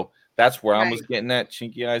necessary. So that's where I was getting at,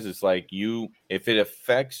 Chinky Eyes. It's like if it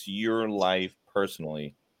affects your life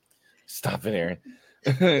personally, stop it, Aaron.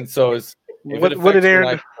 And so it's What did Aaron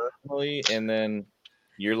life personally, and then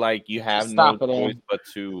you're like, you have Stop no it, choice Aaron. but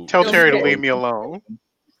to tell Terry to leave me alone.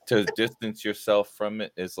 to distance yourself from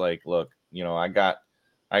it. It's like, look, I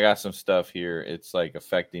got some stuff here. It's like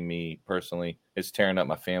affecting me personally. It's tearing up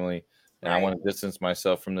my family. And I want to distance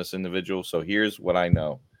myself from this individual. So here's what I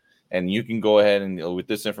know. And you can go ahead and with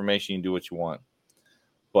this information, you do what you want.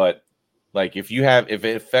 But like if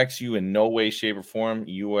it affects you in no way, shape, or form,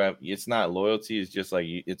 it's not loyalty. It's just like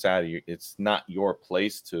it's not your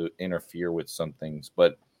place to interfere with some things,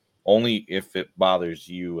 but only if it bothers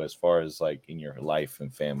you as far as like in your life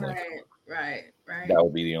and family. Right. That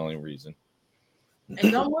would be the only reason.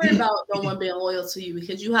 And don't worry about no one being loyal to you,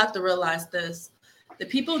 because you have to realize this. The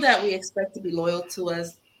people that we expect to be loyal to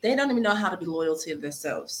us, they don't even know how to be loyal to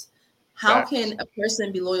themselves. How can a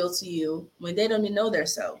person be loyal to you when they don't even know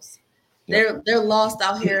themselves? They're lost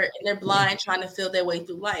out here and they're blind trying to feel their way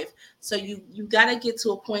through life. So you got to get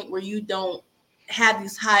to a point where you don't have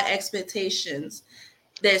these high expectations.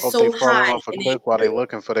 They're so high off a cliff while they're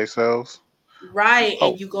looking for themselves. Right.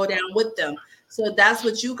 And you go down with them. So that's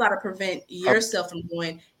what you got to prevent yourself from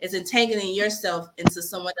doing, is entangling yourself into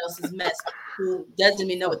someone else's mess who doesn't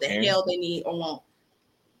even know what the hell they need or want.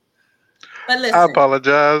 But listen, I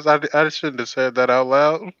apologize. I shouldn't have said that out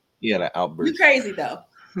loud. Yeah, that outburst. You crazy though.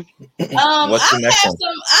 What's the next one?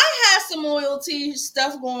 I had some loyalty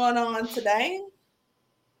stuff going on today.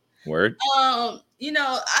 Word. I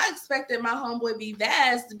expected my homeboy B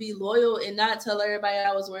Vaz to be loyal and not tell everybody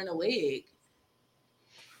I was wearing a wig.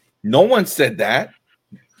 No one said that.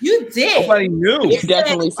 You did. Nobody knew. You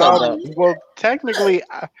definitely said that. Well, technically,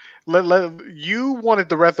 you wanted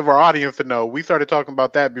the rest of our audience to know. We started talking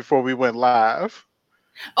about that before we went live.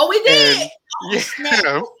 Oh, we did.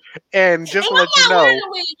 And, and just to let you know,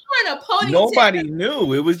 nobody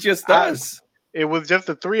knew. It was just us. It was just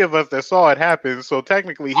the three of us that saw it happen. So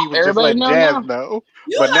technically, he was Everybody just letting Jazz know.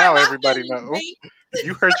 But now everybody knows.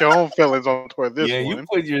 You hurt your own feelings toward this one. You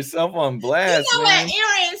put yourself on blast. You know man.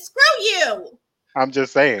 what, Aaron? Screw you. I'm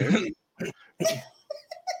just saying.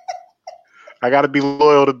 I got to be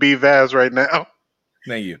loyal to B Vaz right now.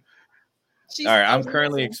 Thank you. All right, I'm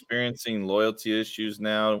currently experiencing loyalty issues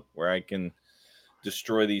now where I can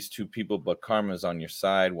destroy these two people, but karma's on your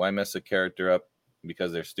side. Why mess a character up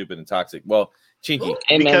because they're stupid and toxic? Well, Chinky.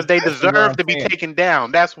 Because they deserve to be taken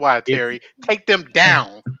down. That's why, Terry. Take them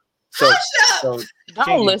down. So don't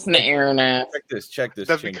Chinky, listen to Aaron now. Check this.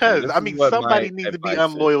 That's Chinky. because, This I mean, is what somebody my needs to be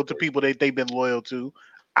advice unloyal is. to people that they've been loyal to.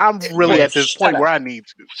 I'm really at this Shut point up. where I need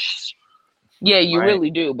to. Yeah, you My-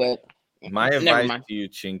 really do, but My Never advice mind. to you,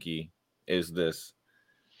 Chinky, is this: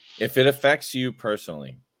 if it affects you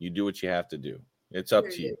personally, you do what you have to do. It's up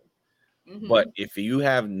to you. Mhm. But if you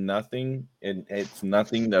have nothing, and it's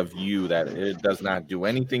nothing of you, that it does not do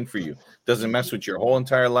anything for you, doesn't mess with your whole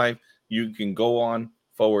entire life, you can go on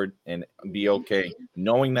forward and be okay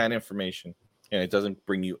knowing that information, and it doesn't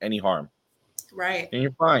bring you any harm, Right. and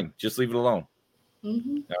you're fine. Just leave it alone.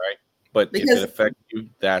 Mhm. All right. But Because- if it affects you,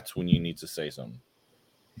 that's when you need to say something.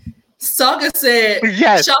 Sokka said,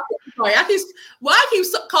 Yes. Sorry, I keep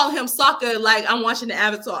calling him Sokka like I'm watching the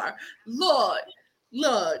Avatar.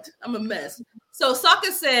 Lord, I'm a mess. So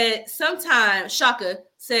Shaka said sometimes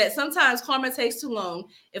karma takes too long.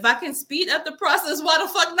 If I can speed up the process, why the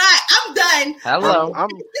fuck not? I'm done. hello.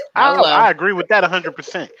 I agree with that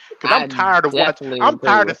 100% because I'm tired of watching. definitely I'm agree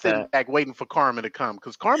tired of with sitting that. back waiting for karma to come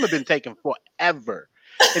because karma been taking forever.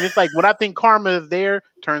 And it's like when I think karma is there,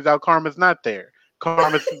 turns out karma's not there.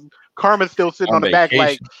 Karma's still sitting on the back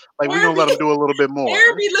like we gonna let them do a little bit more.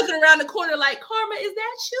 They'll be looking around the corner like, Karma, is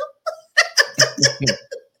that you?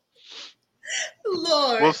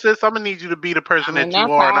 Lord. Well, sis, I'm gonna need you to be the person that you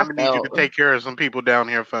are, and I'm gonna need you to take care of some people down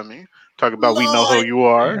here for me. Talk about we know who you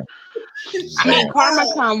are. I mean, karma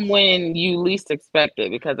come when you least expect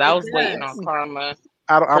it because I was waiting on karma.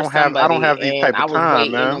 I don't have these type of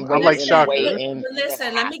time, man. I'm like Shaka. But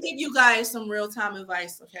listen, let me give you guys some real time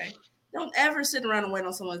advice, okay? Don't ever sit around and wait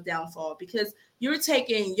on someone's downfall because you're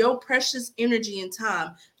taking your precious energy and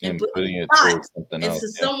time and putting it towards something else into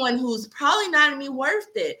someone who's probably not even worth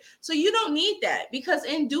it. So you don't need that because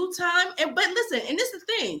in due time, but listen, and this is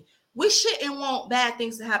the thing, we shouldn't want bad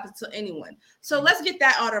things to happen to anyone. So let's get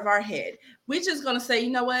that out of our head. We're just gonna say, you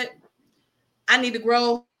know what? I need to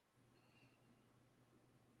grow.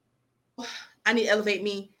 I need to elevate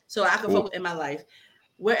me so I can focus in my life.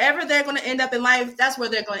 Wherever they're going to end up in life, that's where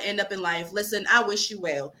they're going to end up in life. Listen, I wish you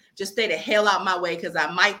well. Just stay the hell out my way because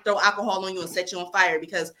I might throw alcohol on you and set you on fire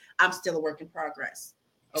because I'm still a work in progress.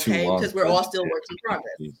 Okay? Because we're all still works in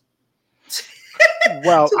progress.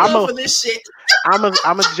 Well, for this shit. I'm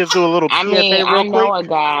gonna just do a little PSA real quick. I know a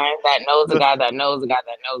guy that knows a guy that knows a guy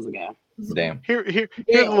that knows a guy. Damn.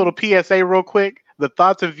 Here's a little PSA real quick. The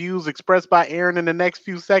thoughts and views expressed by Aaron in the next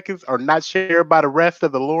few seconds are not shared by the rest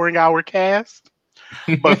of the Luring Hour cast.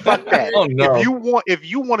 But fuck that. Oh, no. If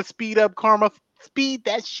you want to speed up karma, speed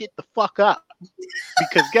that shit the fuck up.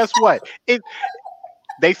 Because guess what?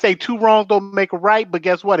 They say two wrongs don't make a right, but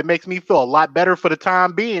guess what? It makes me feel a lot better for the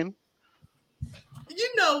time being.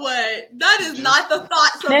 You know what? That is not the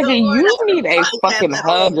thoughts of Nigga, the Lord. you need a fucking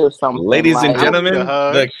hug or something. Ladies and gentlemen,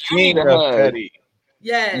 the king of petty.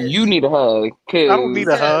 Yes. You need a hug. I don't need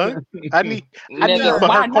a hug. I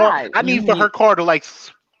need for her car to like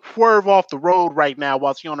swerve off the road right now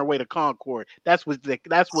while she's on her way to Concord. That's what's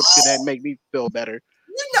gonna make me feel better.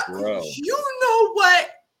 You know what?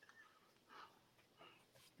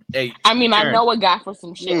 Hey, I mean, Aaron, I know a guy for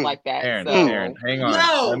some shit like that. Aaron, so. Aaron, hang on.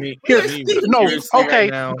 No, okay.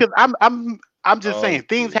 Because I'm just saying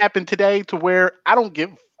things happen today to where I don't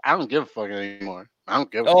give a fuck anymore. I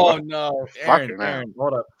don't give a fuck. Oh no, Aaron,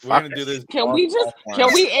 hold up. We're gonna do this. Can we end the show?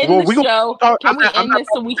 Can we end this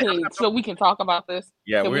so we can talk about this?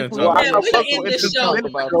 Yeah, we're gonna talk about this. We can end this show. End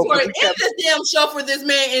this damn show for this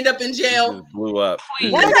man end up in jail. Just blew up.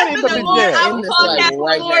 This has been the Lord Hour podcast.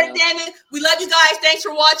 Lord, damn it. We love you guys. Thanks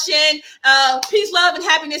for watching. Peace, love, and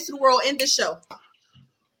happiness to the world. End this show.